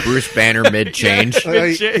Bruce Banner mid-change?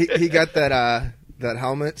 He got that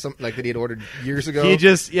helmet, like that he had ordered years ago. He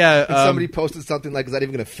just And somebody posted something like, "Is that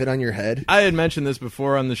even going to fit on your head?" I had mentioned this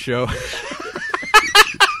before on the show.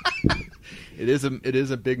 It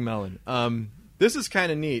is a big melon. This is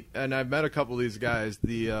kind of neat, and I've met a couple of these guys.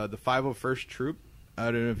 The 501st Troop. I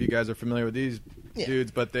don't know if you guys are familiar with these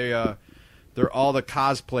dudes, but they're all the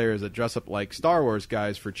cosplayers that dress up like Star Wars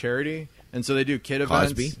guys for charity, and so they do kid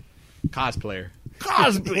events. Cosplayer.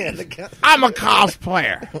 Cosby. I'm a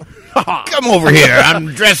cosplayer. Come over here. I'm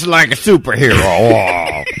dressed like a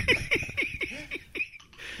superhero.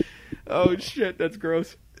 Oh shit, that's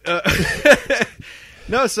gross.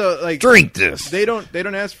 No, so like Drink this. They don't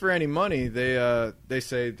ask for any money. They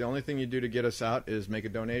say the only thing you do to get us out is make a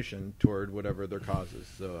donation toward whatever their cause is.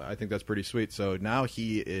 So I think that's pretty sweet. So now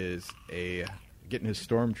he is getting his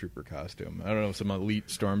stormtrooper costume. I don't know, some elite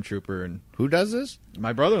stormtrooper. And Who does this?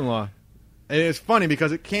 my brother-in-law. And it's funny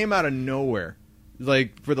because it came out of nowhere.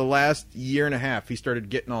 Like for the last year and a half, he started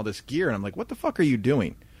getting all this gear, and I'm like, "What the fuck are you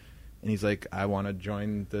doing?" And he's like, "I want to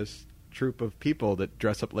join this troop of people that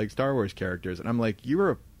dress up like Star Wars characters." And I'm like,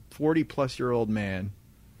 "You're a 40-plus-year-old man,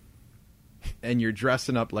 and you're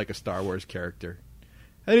dressing up like a Star Wars character."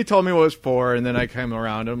 And he told me what it was for, and then I came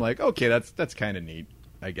around, and I'm like, "Okay, that's kind of neat,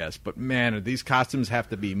 I guess." But man, these costumes have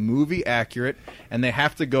to be movie accurate, and they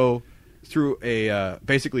have to go through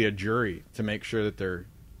basically a jury to make sure that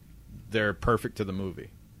they're perfect to the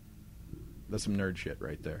movie. That's some nerd shit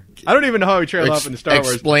right there. I don't even know how we trailed off into Star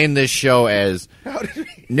Wars. Explain this show as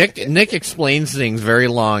Nick explains things very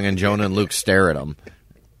long, and Jonah and Luke stare at him.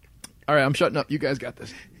 All right, I'm shutting up. You guys got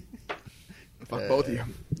this. Fuck both of you.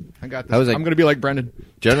 I got this. I was like- I'm going to be like Brendan.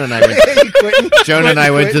 Jonah and I went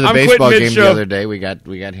to the I'm baseball quitting game mid-show. the other day. We got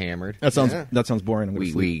hammered. That sounds boring. I'm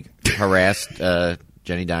gonna We harassed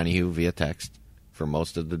Jenny Donahue via text for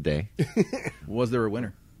most of the day. Was there a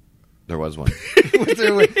winner? There was one.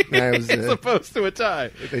 As opposed to a tie.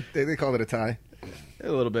 they called it a tie.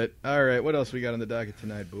 A little bit. All right, what else we got on the docket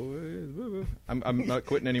tonight, boys? I'm not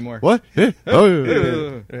quitting anymore. What?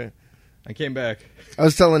 I came back. I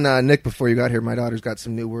was telling Nick before you got here, my daughter's got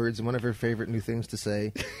some new words, and one of her favorite new things to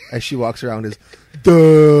say as she walks around is,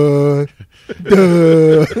 duh,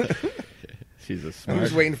 duh. She's a I'm smart.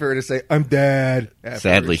 just waiting for her to say, I'm dad. afterwards.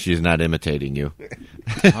 Sadly, she's not imitating you.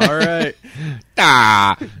 All right.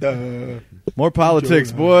 Duh. More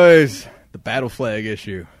politics, boys. The battle flag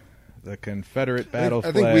issue. The Confederate battle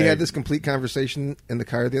I flag. think we had this complete conversation in the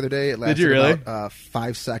car the other day. It lasted you really? about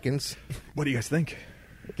 5 seconds. What do you guys think?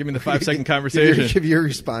 Give me the 5-second conversation. Give your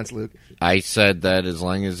response, Luke. I said that as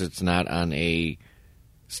long as it's not on a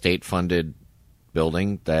state-funded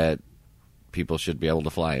building, that people should be able to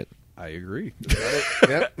fly it. I agree.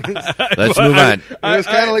 Yep. Let's move on. It was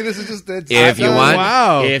kind of like this is just. If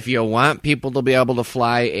you want people to be able to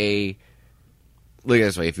fly look at it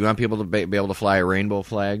this way, if you want people to be able to fly a rainbow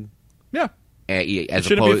flag, Yeah. as shouldn't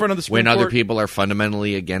be in opposed front of the Supreme when other Court. people are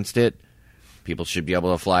fundamentally against it, people should be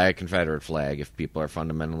able to fly a Confederate flag if people are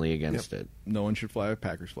fundamentally against it. No one should fly a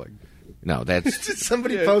Packers flag. No, that's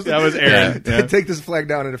Somebody posted. that was Aaron. Yeah. Yeah. Take this flag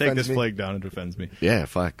down and Take defend this me. flag down and defends me. yeah.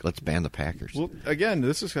 Fuck, let's ban the Packers. Well, again,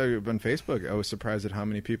 this is how on Facebook. I was surprised at how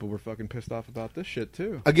many people were fucking pissed off about this shit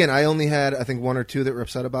too. Again, I only had, I think, 1 or 2 that were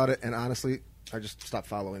upset about it, and honestly, I just stopped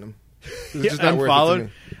following them. It's just not worth it to unfollowed. me.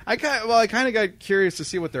 I kind of got curious to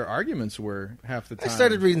see what their arguments were half the I time.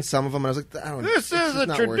 started reading some of them, and I was like, I don't know. This is a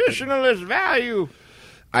not worth it. traditionalist value.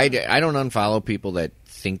 I don't unfollow people that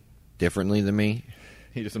think differently than me.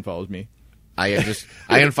 He just unfollows me. I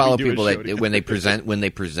unfollow We do a people show that together. when they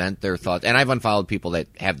present their thoughts, and I've unfollowed people that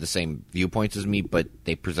have the same viewpoints as me, but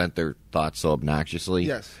they present their thoughts so obnoxiously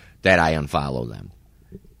Yes. that I unfollow them.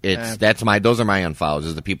 Those are my unfollows.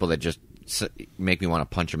 Is the people that just make me want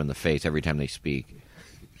to punch them in the face every time they speak.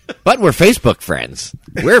 But we're Facebook friends.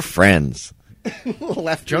 We're friends.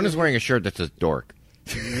 Left. Jonah's wearing a shirt that says dork.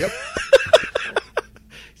 Yep.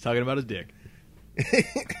 He's talking about his dick.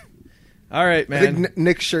 All right, I think man.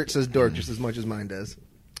 Nick's shirt says dork just as much as mine does.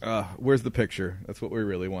 Where's the picture? That's what we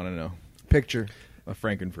really want to know. Picture. A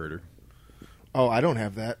Frankenfurter. Oh, I don't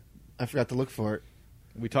have that. I forgot to look for it.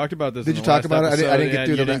 We talked about this. Did in you the talk last about it? episode. I didn't get Yeah,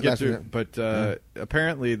 through you the didn't get last through. minute. But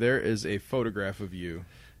apparently, there is a photograph of you.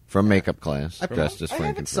 From makeup class, dressed as I have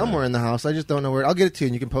Frankenfurter. it somewhere in the house. I just don't know where. I'll get it to you,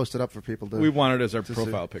 and you can post it up for people to. We want it as our to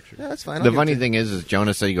profile see. picture. Yeah, that's fine. I'll The get funny it to you. thing is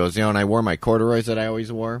Jonah said, he goes, and I wore my corduroys that I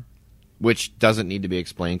always wore, which doesn't need to be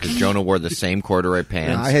explained because Jonah wore the same corduroy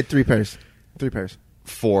pants No, I had 3 pairs. 3 pairs.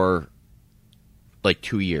 for like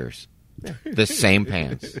 2 years. The same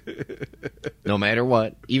pants. No matter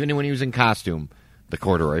what. Even when he was in costume, the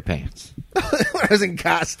corduroy pants. When I was in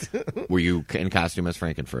costume. Were you in costume as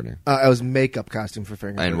Frankenfurter? I was makeup costume for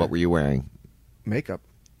Frankenfurter. And what were you wearing? Makeup.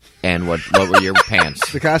 And what were your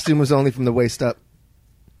pants? The costume was only from the waist up.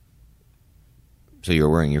 So you were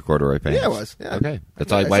wearing your corduroy pants? Yeah, I was. Yeah. Okay.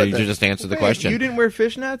 That's Yeah, all. I Why said didn't you that. just answer the Wait, question? You didn't wear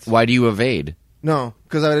fishnets? Why do you evade? No,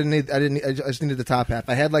 because I just needed the top half.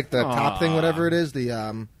 I had like the top thing, whatever it is. The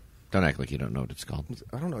Don't act like you don't know what it's called.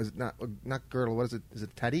 I don't know. Is it not girdle? What is it? Is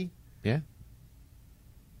it teddy? Yeah.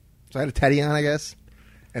 So I had a teddy on, I guess,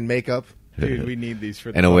 and makeup. Dude, we need these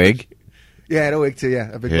for the And a wig? Yeah, I had a wig too. Yeah,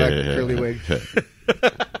 a big black curly wig.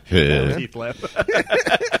 Teeth laugh.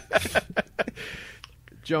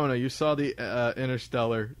 Jonah, you saw the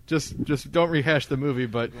Interstellar. Just don't rehash the movie,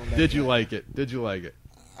 but did you like it? Did you like it?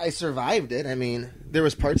 I survived it. I mean, there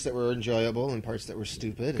was parts that were enjoyable and parts that were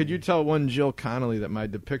stupid. Could you tell one Jill Connolly that my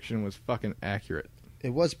depiction was fucking accurate? It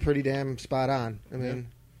was pretty damn spot on. I mean,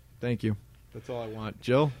 Thank you. That's all I want.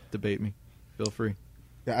 Jill, debate me. Feel free.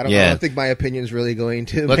 yeah, I don't Yeah. think my opinion's really going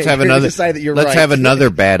to Let's make have her another. decide that you're let's right. have another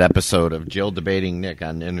bad episode of Jill debating Nick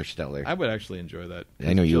on Interstellar. I would actually enjoy that.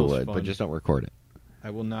 I know you Jill's would, fun. but just don't record it. I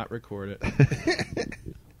will not record it.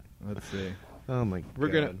 Let's see. Oh my! We're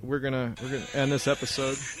gonna end this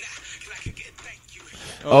episode.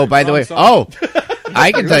 Oh, by the way,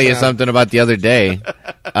 I can tell you something about the other day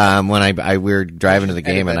when we were driving to the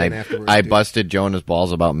game and Edit that in afterwards, I dude. busted Jonah's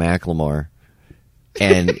balls about Macklemore,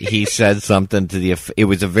 and he said something to the. It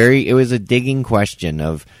was a digging question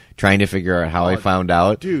of trying to figure out how I found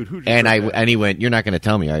out, dude, who just and heard that? and he went, "You're not going to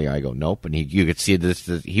tell me, are you?" I go, "Nope," and you could see this.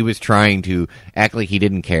 He was trying to act like he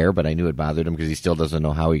didn't care, but I knew it bothered him because he still doesn't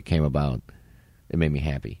know how he came about. It made me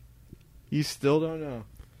happy. You still don't know.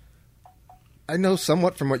 I know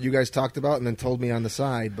somewhat from what you guys talked about and then told me on the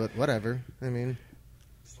side, but whatever. I mean,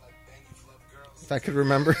 if I could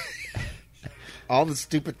remember all the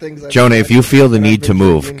stupid things. Jonah, if you feel the that I've need to been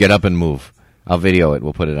move, drinking. get up and move. I'll video it.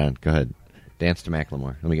 We'll put it on. Go ahead. Dance to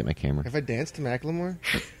Macklemore. Let me get my camera. If I danced to Macklemore,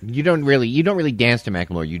 You don't really dance to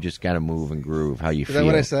Macklemore. You just got to move and groove. How you is feel? that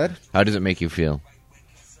what I said? How does it make you feel?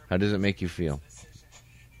 How does it make you feel?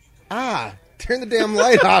 Turn the damn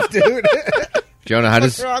light off, dude. Jonah, how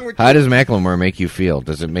What's does wrong with how you? does Macklemore make you feel?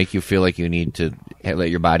 Does it make you feel like you need to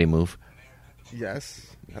let your body move? Yes.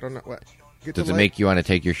 I don't know what. Get Does the it light- make you want to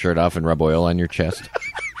take your shirt off and rub oil on your chest?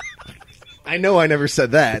 I know I never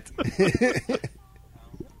said that.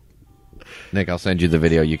 Nick, I'll send you the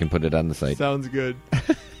video. You can put it on the site. Sounds good.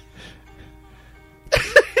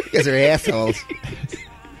 You guys are assholes.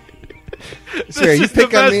 Swear, you is the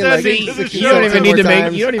pick on me best like ending to the six show. You don't even more need to make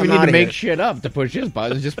times, you don't even I'm need to outta make here. shit up to push his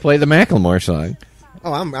buttons. Just play the Macklemore song.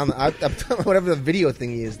 Oh, I'm whatever the video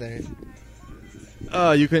thingy is there.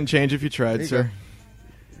 You couldn't change if you tried, you sir.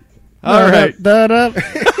 All right.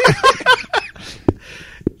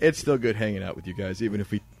 It's still good hanging out with you guys, even if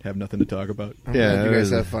we have nothing to talk about. I'm Yeah, glad you it guys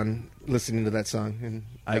was- have fun listening to that song. And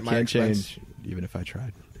I at my can't expense. change, even if I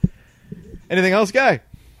tried. Anything else, Guy?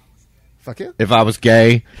 Fuck you. If I was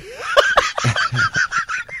gay,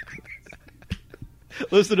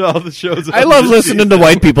 Listen to all the shows. I love listening to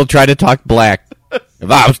white people try to talk black. If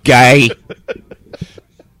I was gay,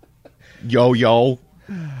 yo.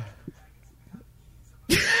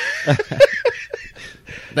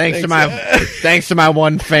 Thanks to my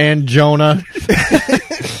one fan, Jonah.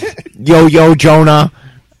 Yo, Jonah.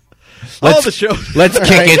 All the shows.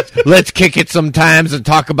 Let's kick it sometimes and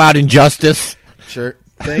talk about injustice. Sure.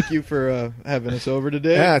 Thank you for having us over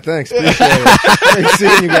today. Yeah, thanks. Appreciate it. Great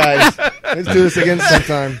seeing you guys. Let's do this again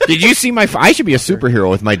sometime. Did you see my? I should be a superhero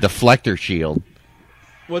with my deflector shield.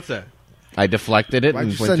 What's that? I deflected it. Why'd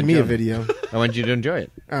and you went send to me a jump. video? I want you to enjoy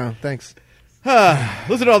it. Oh, thanks.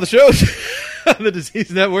 Listen to all the shows on the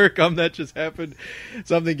Disease Network. That just happened.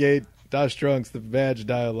 Something Gate, Dosh Trunks, the Badge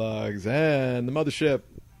Dialogues, and the Mothership.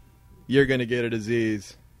 You're gonna get a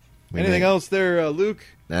disease. Anything else there, Luke?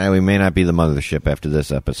 We may not be the mothership after this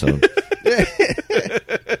episode.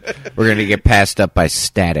 We're going to get passed up by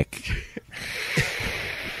static.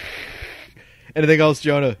 Anything else,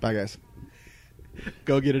 Jonah? Bye, guys.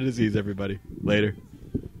 Go get a disease, everybody. Later.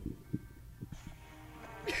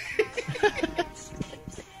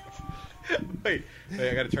 Wait,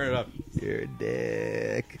 I gotta turn it up. You're a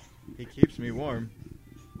dick. He keeps me warm.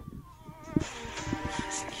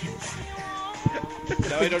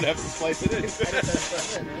 Now I don't have to splice it in.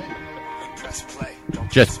 Press play.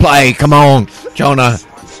 Just play. Come on, Jonah.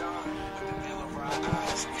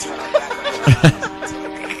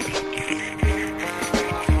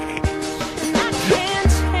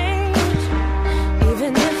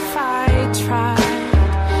 Even if I tried,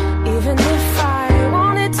 even if I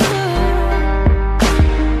wanted to,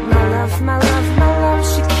 my love,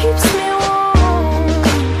 she keeps me warm.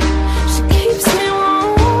 She keeps me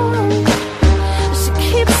warm. She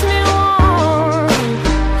keeps me warm.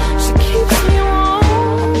 She keeps me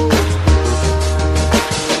warm.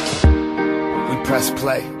 We press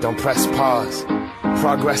play, don't press pause.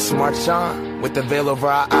 Progress march on, with the veil over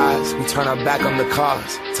our eyes. We turn our back on the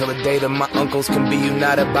cause, till the day that my uncles can be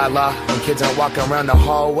united by law. When kids aren't walking around the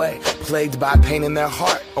hallway, plagued by pain in their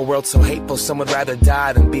heart. A world so hateful, some would rather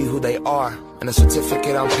die than be who they are. And a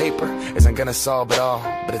certificate on paper isn't gonna solve it all,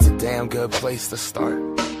 but it's a damn good place to start.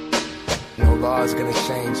 No law is gonna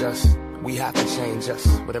change us, we have to change us.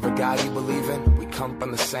 Whatever God you believe in, we come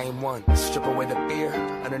from the same one. Strip away the fear,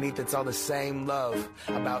 underneath it's all the same love.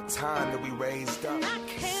 About time that we raised up.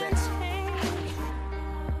 Sense.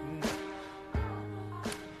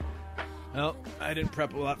 Well, I didn't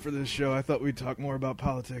prep a lot for this show. I thought we'd talk more about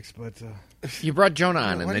politics, but... You brought Jonah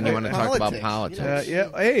on, and then you want to talk about politics, politics. yeah,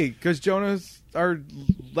 hey, because Jonah's are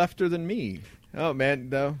lefter than me. Oh, man,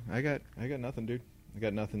 no, I got nothing, dude. I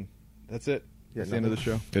got nothing. That's it. That's the end of the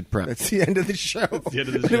show. Good prep. That's the end of the show. the end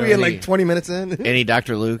of the What show. are we at, like 20 minutes in? Any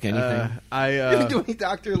Dr. Luke, anything? You're doing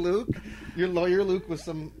Dr. Luke? Your lawyer Luke was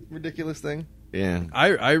some ridiculous thing? Yeah.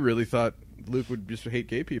 I really thought Luke would just hate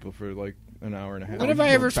gay people for like an hour and a half. When have I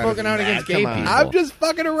ever spoken out against gay Come on. people? I'm just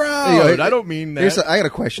fucking around. Hey, yo, I don't mean that. I got a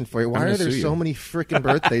question for you. Why I'm are gonna there sue so you. many freaking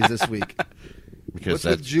birthdays this week? Because What's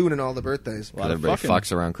with that's June and all the birthdays? lot of everybody fucking.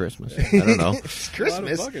 fucks around Christmas. I don't know. It's A lot of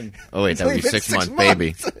Christmas. fucking. Oh, wait, It's that would only be been 6 months, 6 baby.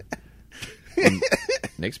 months.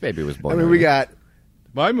 Nick's baby was born. I mean, we early. got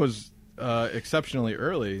Mine was exceptionally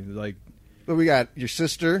early. Like, your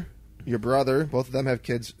sister, your brother. Both of them have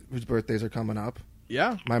kids whose birthdays are coming up.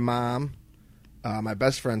 yeah. My mom, my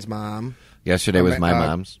best friend's mom. Yesterday was my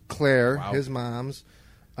mom's. Claire, Wow. his mom's.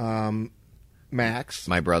 Max.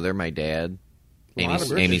 My brother, my dad, A lot of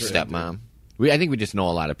birthdays Amy's are happening. stepmom. I think we just know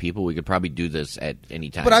a lot of people. We could probably do this at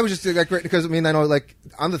any time. But I was just like, because I mean, I know like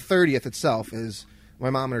on the 30th itself is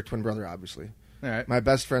my mom and her twin brother, obviously. All right. My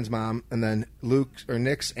best friend's mom, and then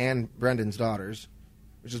Nick's and Brendan's daughters.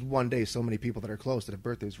 There's just one day, so many people that are close that have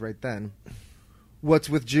birthdays right then. What's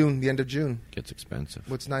with June, the end of June? Gets expensive.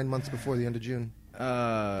 What's 9 months before the end of June?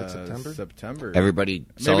 September? September. Everybody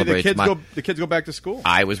Maybe celebrates the kids go back to school.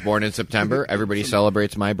 I was born in September. Everybody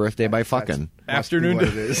celebrates my birthday by fucking. Afternoon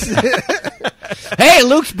Must be to- what it is. Hey,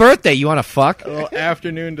 Luke's birthday. You want to fuck? A little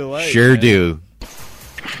afternoon delay. Sure man. do.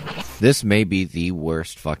 This may be the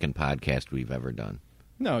worst fucking podcast we've ever done.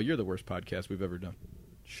 No, you're the worst podcast we've ever done.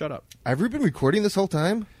 Shut up. Have we been recording this whole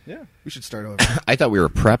time? Yeah. We should start over. I thought we were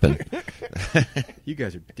prepping. You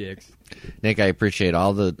guys are dicks. Nick, I appreciate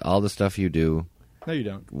all the stuff you do. No, you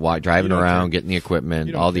don't. Driving You don't around, care. getting the equipment,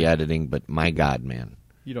 You don't all the care. editing, but my God, man.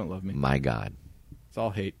 You don't love me. My God. It's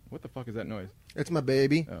all hate. What the fuck is that noise? It's my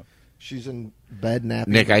baby. Oh. She's in bed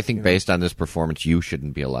napping. Nick, I think You know. based on this performance, you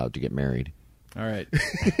shouldn't be allowed to get married. All right.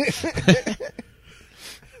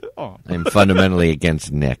 Oh. I'm fundamentally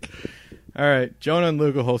against Nick. All right. Jonah and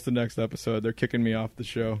Luke will host the next episode. They're kicking me off the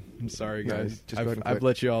show. I'm sorry, No, guys. just go ahead and I've quit.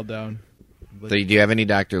 let you all down. So, do you have any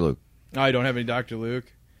Dr. Luke? No, I don't have any Dr. Luke.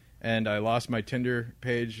 And I lost my Tinder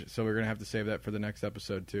page, so we're going to have to save that for the next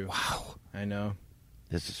episode, too. Wow. I know.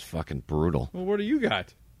 This is fucking brutal. Well, what do you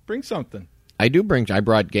got? Bring something. I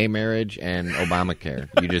brought gay marriage and Obamacare.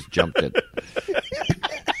 You just jumped it.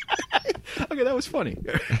 Okay, that was funny.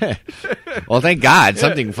 Well, thank God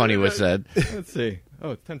something funny was said. Let's see.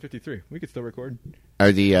 Oh, it's 10:53. We could still record.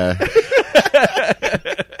 Are the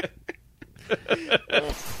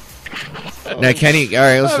now Kenny? All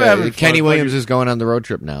right, I'm having fun. Kenny Williams is going on the road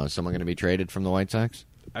trip now. Is someone going to be traded from the White Sox?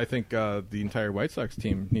 I think the entire White Sox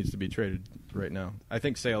team needs to be traded right now. I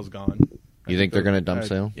think Sale's gone. You think they're gonna dump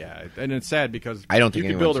Sale? Yeah, and it's sad because I don't think you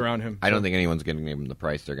can anyone's- build around him. I don't think anyone's going to give him the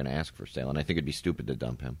price they're going to ask for Sale, and I think it'd be stupid to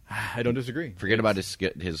dump him. I don't disagree. Forget about his.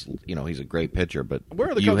 He's a great pitcher, but Where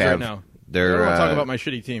are the you Cubs have, right now? I They're don't want to talk about my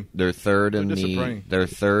shitty team. They're third in They're the. disappointing. They're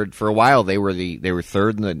third for a while. They were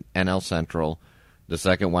third in the NL Central, the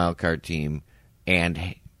second wild card team,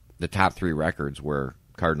 and the top three records were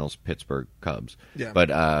Cardinals, Pittsburgh, Cubs. Yeah.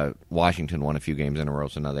 But Washington won a few games in a row,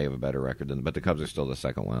 so now they have a better record than. But the Cubs are still the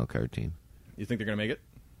second wild card team. You think they're going to make it?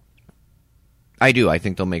 I do. I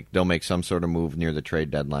think they'll make some sort of move near the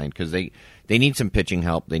trade deadline because they need some pitching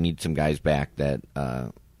help. They need some guys back that,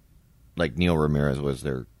 like Neil Ramirez was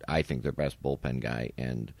their I think, their best bullpen guy.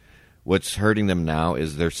 And what's hurting them now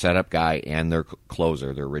is their setup guy and their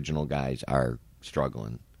closer, their original guys, are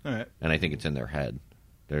struggling. All right. And I think it's in their head.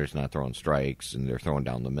 They're just not throwing strikes, and they're throwing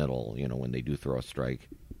down the middle, when they do throw a strike.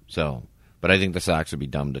 So, but I think the Sox would be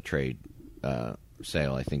dumb to trade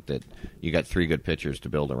Sale. I think that you got 3 good pitchers to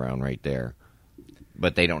build around right there.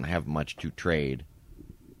 But they don't have much to trade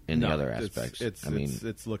in the other aspects.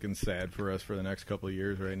 It's looking sad for us for the next couple of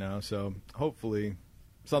years right now. So hopefully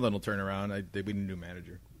something will turn around. We need a new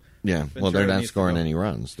manager. Yeah, well, they're not scoring any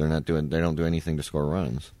runs. They don't do anything to score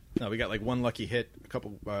runs. No, we got like one lucky hit a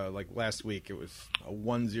couple like last week. It was a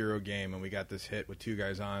 1-0 game, and we got this hit with 2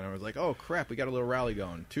 guys on. And I was like, oh crap, we got a little rally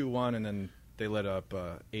going, 2-1, and then they let up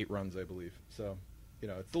 8 runs, I believe. So.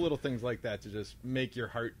 It's the little things like that to just make your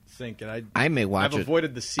heart sink. And I've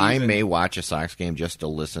avoided the season. I may watch a Sox game just to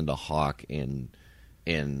listen to Hawk in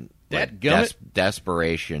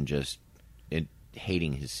desperation, just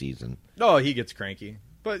hating his season. Oh, he gets cranky,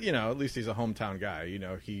 but at least he's a hometown guy. He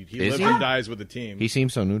lives and dies with the team. He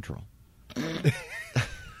seems so neutral.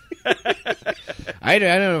 I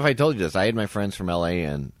don't know if I told you this. I had my friends from L.A.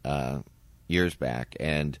 in years back,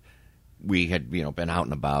 and we had been out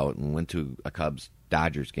and about and went to a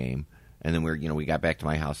Cubs-Dodgers game, and then we got back to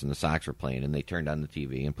my house and the Sox were playing, and they turned on the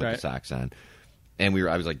TV and put the Sox on, and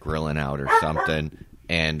I was like grilling out or something,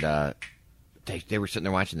 and they were sitting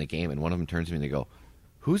there watching the game, and one of them turns to me and they go,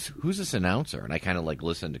 "Who's this announcer?" And I kind of like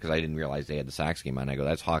listened because I didn't realize they had the Sox game on. I go,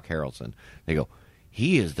 "That's Hawk Harrelson." They go,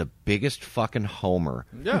 "He is the biggest fucking homer."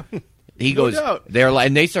 Yeah. He goes,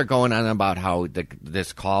 and they start going on about how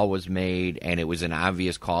this call was made, and it was an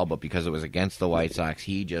obvious call, but because it was against the White Sox,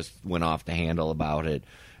 he just went off the handle about it.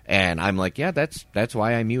 And I'm like, yeah, that's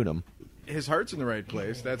why I mute him. His heart's in the right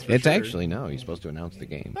place. That's for it's sure. Actually no. He's supposed to announce the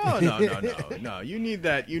game. No. You need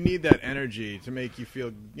that energy to make you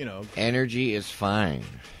feel. Energy is fine.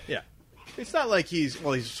 Yeah. It's not like he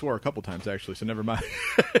swore a couple times actually, so never mind.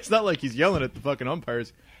 It's not like he's yelling at the fucking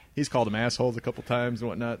umpires. He's called them assholes a couple times and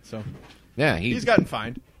whatnot. So yeah, he's gotten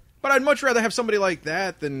fined. But I'd much rather have somebody like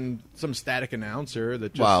that than some static announcer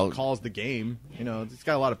that just calls the game. It's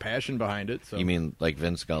got a lot of passion behind it. So. You mean like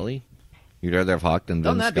Vin Scully? You'd rather have Hawk than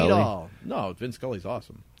Vin Scully? Beat all. No, Vin Scully's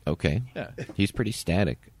awesome. Okay. Yeah. He's pretty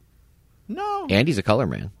static. No. And he's a color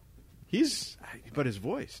man. But his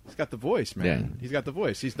voice. He's got the voice, man. Yeah. He's got the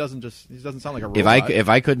voice. He doesn't sound like a robot. If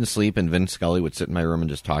I couldn't sleep and Vin Scully would sit in my room and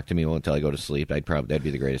just talk to me until I go to sleep, that'd be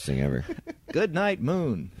the greatest thing ever. Good night,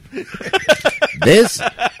 Moon. This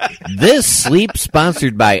sleep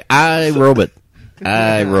sponsored by iRobot.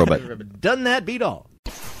 Done that, beat all.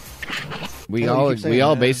 We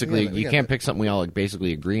all basically you can't pick something we all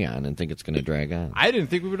basically agree on and think it's going to drag on. I didn't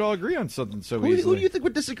think we would all agree on something so easily. Who do you think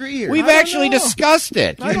would disagree here? We've actually discussed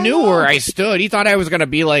it. You knew where I stood. He thought I was going to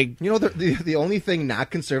be like... The only thing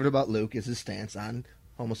not conservative about Luke is his stance on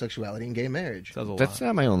homosexuality and gay marriage. That's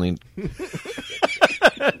not my only...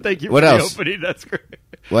 Thank you what for else? the opening. That's great.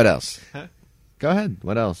 What else? Huh? Go ahead.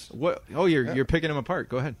 What else? What? Oh, you're picking him apart.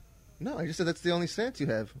 Go ahead. No, I just said that's the only stance you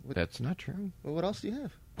have. That's not true. Well, what else do you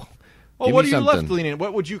have? Well, what are you left-leaning?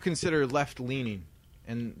 What would you consider left-leaning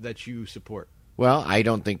and that you support? Well, I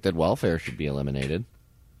don't think that welfare should be eliminated.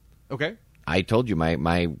 Okay. I told you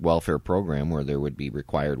my welfare program where there would be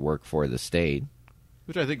required work for the state.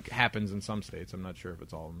 Which I think happens in some states. I'm not sure if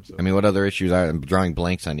it's all of them. So. I mean, what other issues are... I'm drawing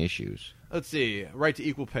blanks on issues. Let's see. Right to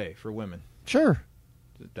equal pay for women. Sure.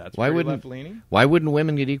 That's pretty left-leaning. Why wouldn't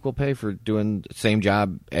women get equal pay for doing the same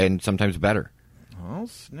job and sometimes better? Oh,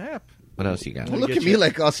 snap. What else you got? Well, look at me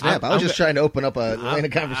like, oh, snap. I was just trying to open up a line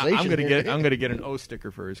of conversation. I'm gonna get an O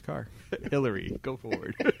sticker for his car. Hillary, go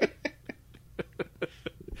forward.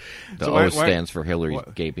 The O stands for Hillary's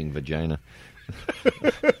gaping vagina.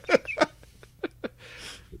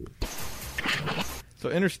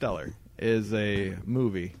 So Interstellar is a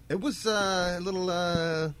movie. It was a little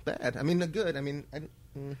bad. I mean, good. I mean,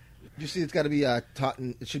 you see, it's got to be taught.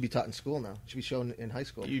 It should be taught in school now. It should be shown in high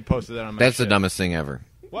school. You posted that on my That's the dumbest thing ever.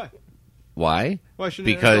 What? Why? Why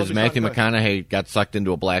shouldn't because Matthew McConaughey got sucked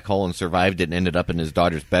into a black hole and survived it and ended up in his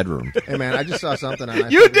daughter's bedroom. Hey, man, I just saw something on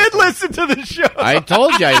You did listen to the show. I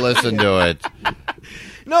told you I listened to it.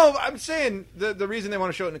 No, I'm saying the reason they want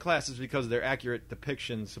to show it in the class is because they're accurate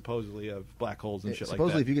depictions, supposedly, of black holes and shit like that.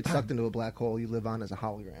 Supposedly, if you get sucked into a black hole, you live on as a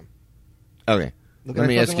hologram. Okay. Let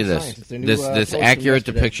me ask you this. This accurate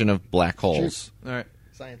depiction of black holes. All right.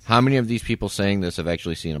 Science. How many of these people saying this have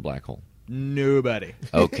actually seen a black hole? Nobody.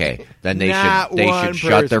 Okay. Then they Not should one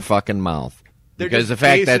shut person. their fucking mouth. Because the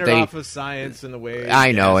fact that they off of science and the way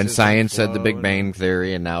I know, and gases science said the flow Big Bang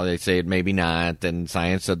Theory, and now they say it maybe not, and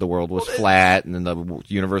science said the world was flat, and then the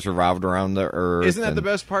universe revolved around the Earth. Isn't that and the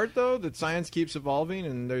best part, though? That science keeps evolving,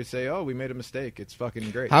 and they say, "Oh, we made a mistake. It's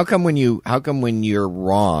fucking great." How come when you're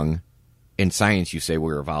wrong in science, you say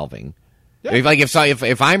we're evolving? Yeah.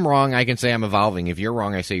 If I'm wrong, I can say I'm evolving. If you're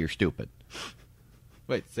wrong, I say you're stupid.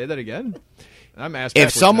 Wait, say that again. I'm asked.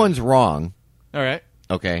 If someone's wrong, all right.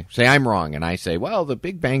 Okay, say I'm wrong, and I say, well, the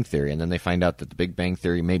Big Bang Theory, and then they find out that the Big Bang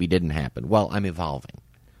Theory maybe didn't happen. Well, I'm evolving.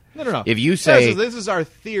 No. If you say... This is our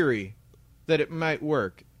theory that it might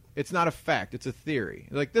work. It's not a fact. It's a theory.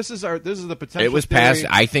 Like, this is the potential It was theory. passed...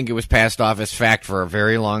 I think it was passed off as fact for a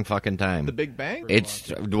very long fucking time. The Big Bang?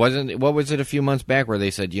 What was it a few months back where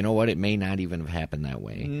they said, you know what, it may not even have happened that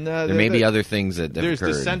way. No, there may be other things that have there's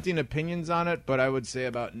occurred. dissenting opinions on it, but I would say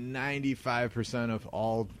about 95% of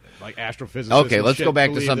all astrophysicists. Okay, let's go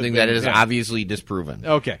back to something that is obviously disproven.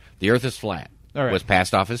 Okay. The Earth is flat. All right. Was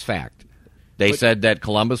passed off as fact. They said that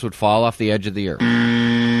Columbus would fall off the edge of the Earth. All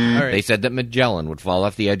right. They said that Magellan would fall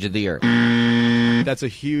off the edge of the Earth. That's a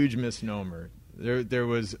huge misnomer. There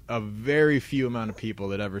was a very few amount of people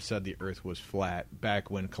that ever said the Earth was flat back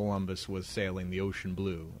when Columbus was sailing the ocean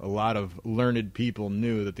blue. A lot of learned people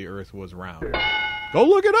knew that the Earth was round. Go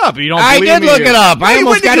look it up. You don't I believe did me? look it up. I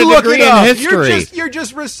almost got a degree in history. You're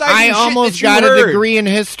just reciting I shit almost that you got heard. a degree in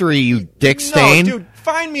history, you dick stain. No, dude,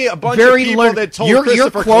 find me a bunch Very of people learned- that told you're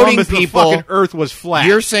Christopher quoting Columbus people- the fucking Earth was flat.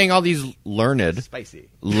 You're saying all these learned spicy.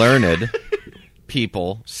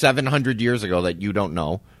 people 700 years ago that you don't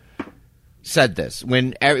know said this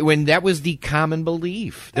when that was the common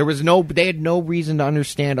belief. They had no reason to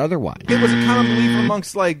understand otherwise. It was a common belief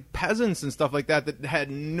amongst peasants and stuff like that had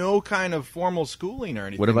no kind of formal schooling or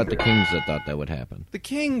anything. What about the kings that thought that would happen? The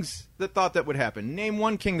kings that thought that would happen? Name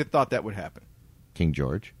one king that thought that would happen. King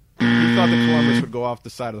George? He thought that Columbus would go off the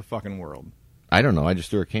side of the fucking world. I don't know. I just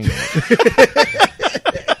threw a king out.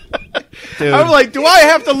 Dude. I'm like, do I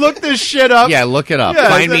have to look this shit up? Yeah, look it up. Yeah,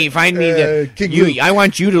 find me. I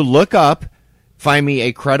want you to look up. Find me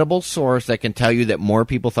a credible source that can tell you that more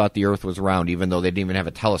people thought the Earth was round, even though they didn't even have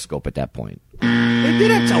a telescope at that point. They did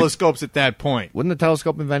have telescopes at that point. Wasn't the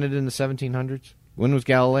telescope invented in the 1700s? When was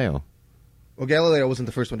Galileo? Well, Galileo wasn't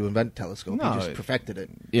the first one to invent a telescope. No, he just perfected it.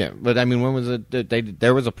 Yeah, but I mean, when was it?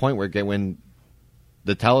 There was a point when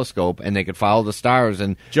the telescope and they could follow the stars,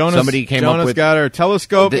 and somebody came up with. Jonas got our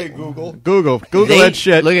telescope. Google that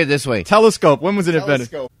shit. Look at it this way. Telescope. When was it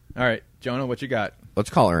invented? All right, Jonah, what you got? Let's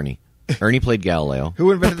call Ernie. Ernie played Galileo.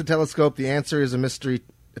 Who invented the telescope? The answer is a mystery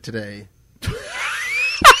today.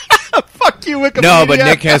 Fuck you, Wikipedia. No, but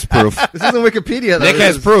Nick has proof. This isn't Wikipedia, though. Nick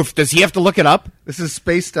has proof. Does he have to look it up? This is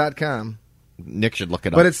space.com. Nick should look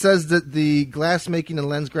it up. But it says that the glass making and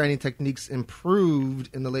lens grinding techniques improved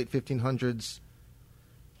in the late 1500s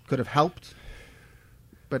could have helped.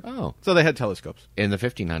 But so they had telescopes in the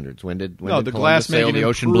 1500s. When did the Columbus glass sail making the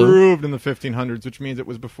ocean blue? improved in the 1500s, which means it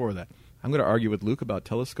was before that. I'm going to argue with Luke about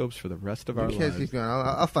telescopes for the rest of our lives. Keep going.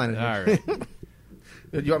 I'll find it. All right.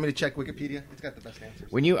 Do you want me to check Wikipedia? It's got the best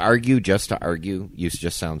answers. When you argue just to argue, you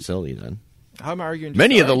just sound silly then. How am I arguing?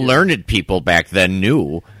 Many of the learned people back then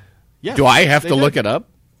knew. Yes, Do I have they to did. look it up?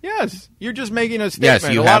 Yes, you're just making a statement.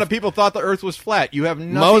 Yes, you a lot have- of people thought the Earth was flat. You have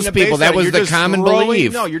nothing Most to people, base that on. was You're the just common throwing-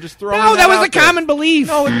 belief. No, you're just throwing. No, that was out the there. common belief.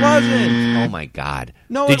 No, it wasn't. Oh my God!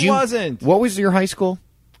 No, Did it you, wasn't. What was your high school?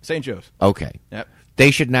 St. Joe's. Okay. Yep, They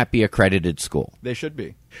should not be accredited school. they should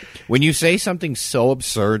be. When you say something so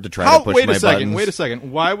absurd to try to push Wait my a second. buttons, Wait a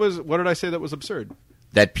second. What did I say that was absurd?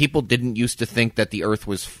 that people didn't used to think that the Earth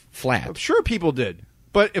was flat. Sure, people did.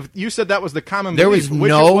 But if you said that was the common There belief, was which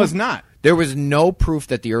no it was not. There was no proof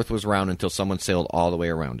that the Earth was round until someone sailed all the way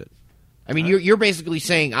around it. I mean, you're basically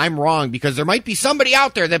saying I'm wrong because there might be somebody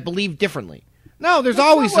out there that believed differently. No, there's That's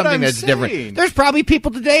always not what something I'm that's saying. different. There's probably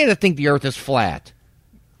people today that think the Earth is flat.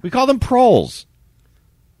 We call them proles.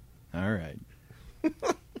 All right.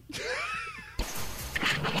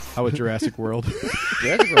 How was Jurassic World?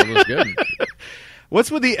 Jurassic World was good.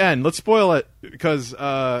 What's with the end? Let's spoil it because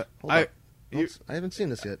I haven't seen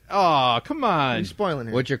this yet. Oh, come on! You're spoiling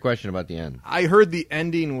here. What's your question about the end? I heard the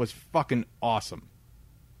ending was fucking awesome.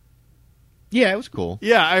 Yeah, it was cool.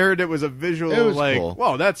 Yeah, I heard it was a visual. It was like, cool.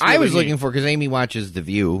 Whoa, that's. I really was looking neat. for because Amy watches The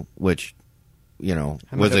View, which I was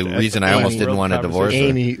might a have to reason ask I almost Amy didn't World want to divorce her.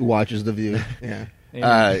 Amy watches The View. Yeah.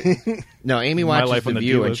 No, Amy My watches Life The on the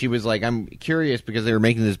View, Divas. and she was like, I'm curious because they were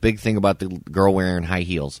making this big thing about the girl wearing high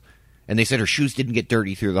heels. And they said her shoes didn't get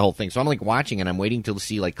dirty through the whole thing. So I'm like watching, and I'm waiting to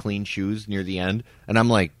see like clean shoes near the end. And I'm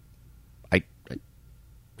like,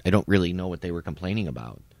 I don't really know what they were complaining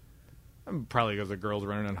about. Probably because the girl's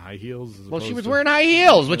running on high heels. as Well, she opposed was to- wearing high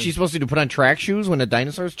heels. What's she supposed to do? Put on track shoes when a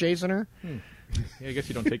dinosaur's chasing her? Yeah, I guess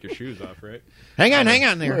you don't take your shoes off, right? Hang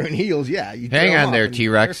on there. Wearing heels, yeah. You Hang throw on off there, and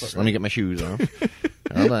T-Rex. barefoot, Let me get my shoes off.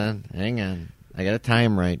 Hold on. Hang on. I got to tie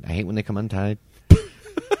them right. I hate when they come untied.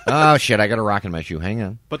 Oh, shit. I got a rock in my shoe. Hang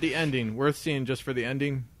on. But the ending, worth seeing just for the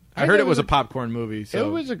ending. I heard it was a popcorn movie. So It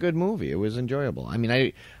was a good movie. It was enjoyable. I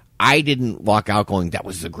mean, I didn't walk out going, that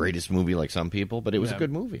was the greatest movie like some people, but it was a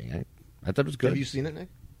good movie. I thought it was good. Have you seen it, Nick?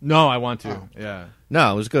 No, I want to. Yeah.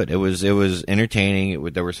 No, it was good. It was entertaining.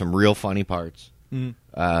 There were some real funny parts. Mhm.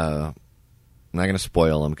 I'm not going to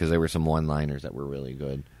spoil them because there were some one-liners that were really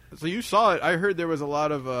good. So you saw it. I heard there was a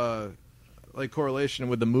lot of correlation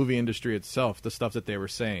with the movie industry itself, the stuff that they were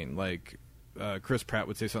saying. Like Chris Pratt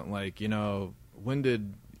would say something like, when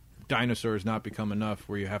did dinosaurs not become enough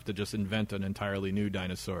where you have to just invent an entirely new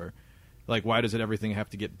dinosaur? Like, why does everything have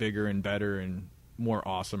to get bigger and better and more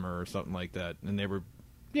awesomer or something like that? And they were...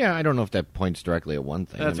 Yeah, I don't know if that points directly at one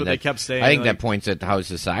thing. That's what they kept saying. I think like, that points at how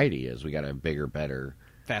society is. We got a bigger, better,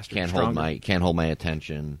 faster, can't stronger. hold my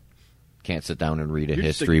attention. Can't sit down and read a You're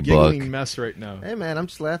history just a book. giggling mess right now. Hey, man, I'm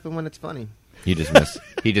just laughing when it's funny. He just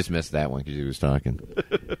missed that one because he was talking.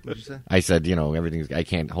 What'd you say? I said,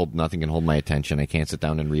 nothing can hold my attention. I can't sit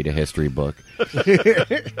down and read a history book.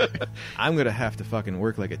 I'm going to have to fucking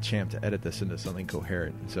work like a champ to edit this into something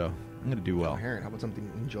coherent. So I'm going to do well. Coherent. How about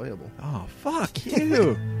something enjoyable? Oh, fuck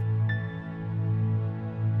you.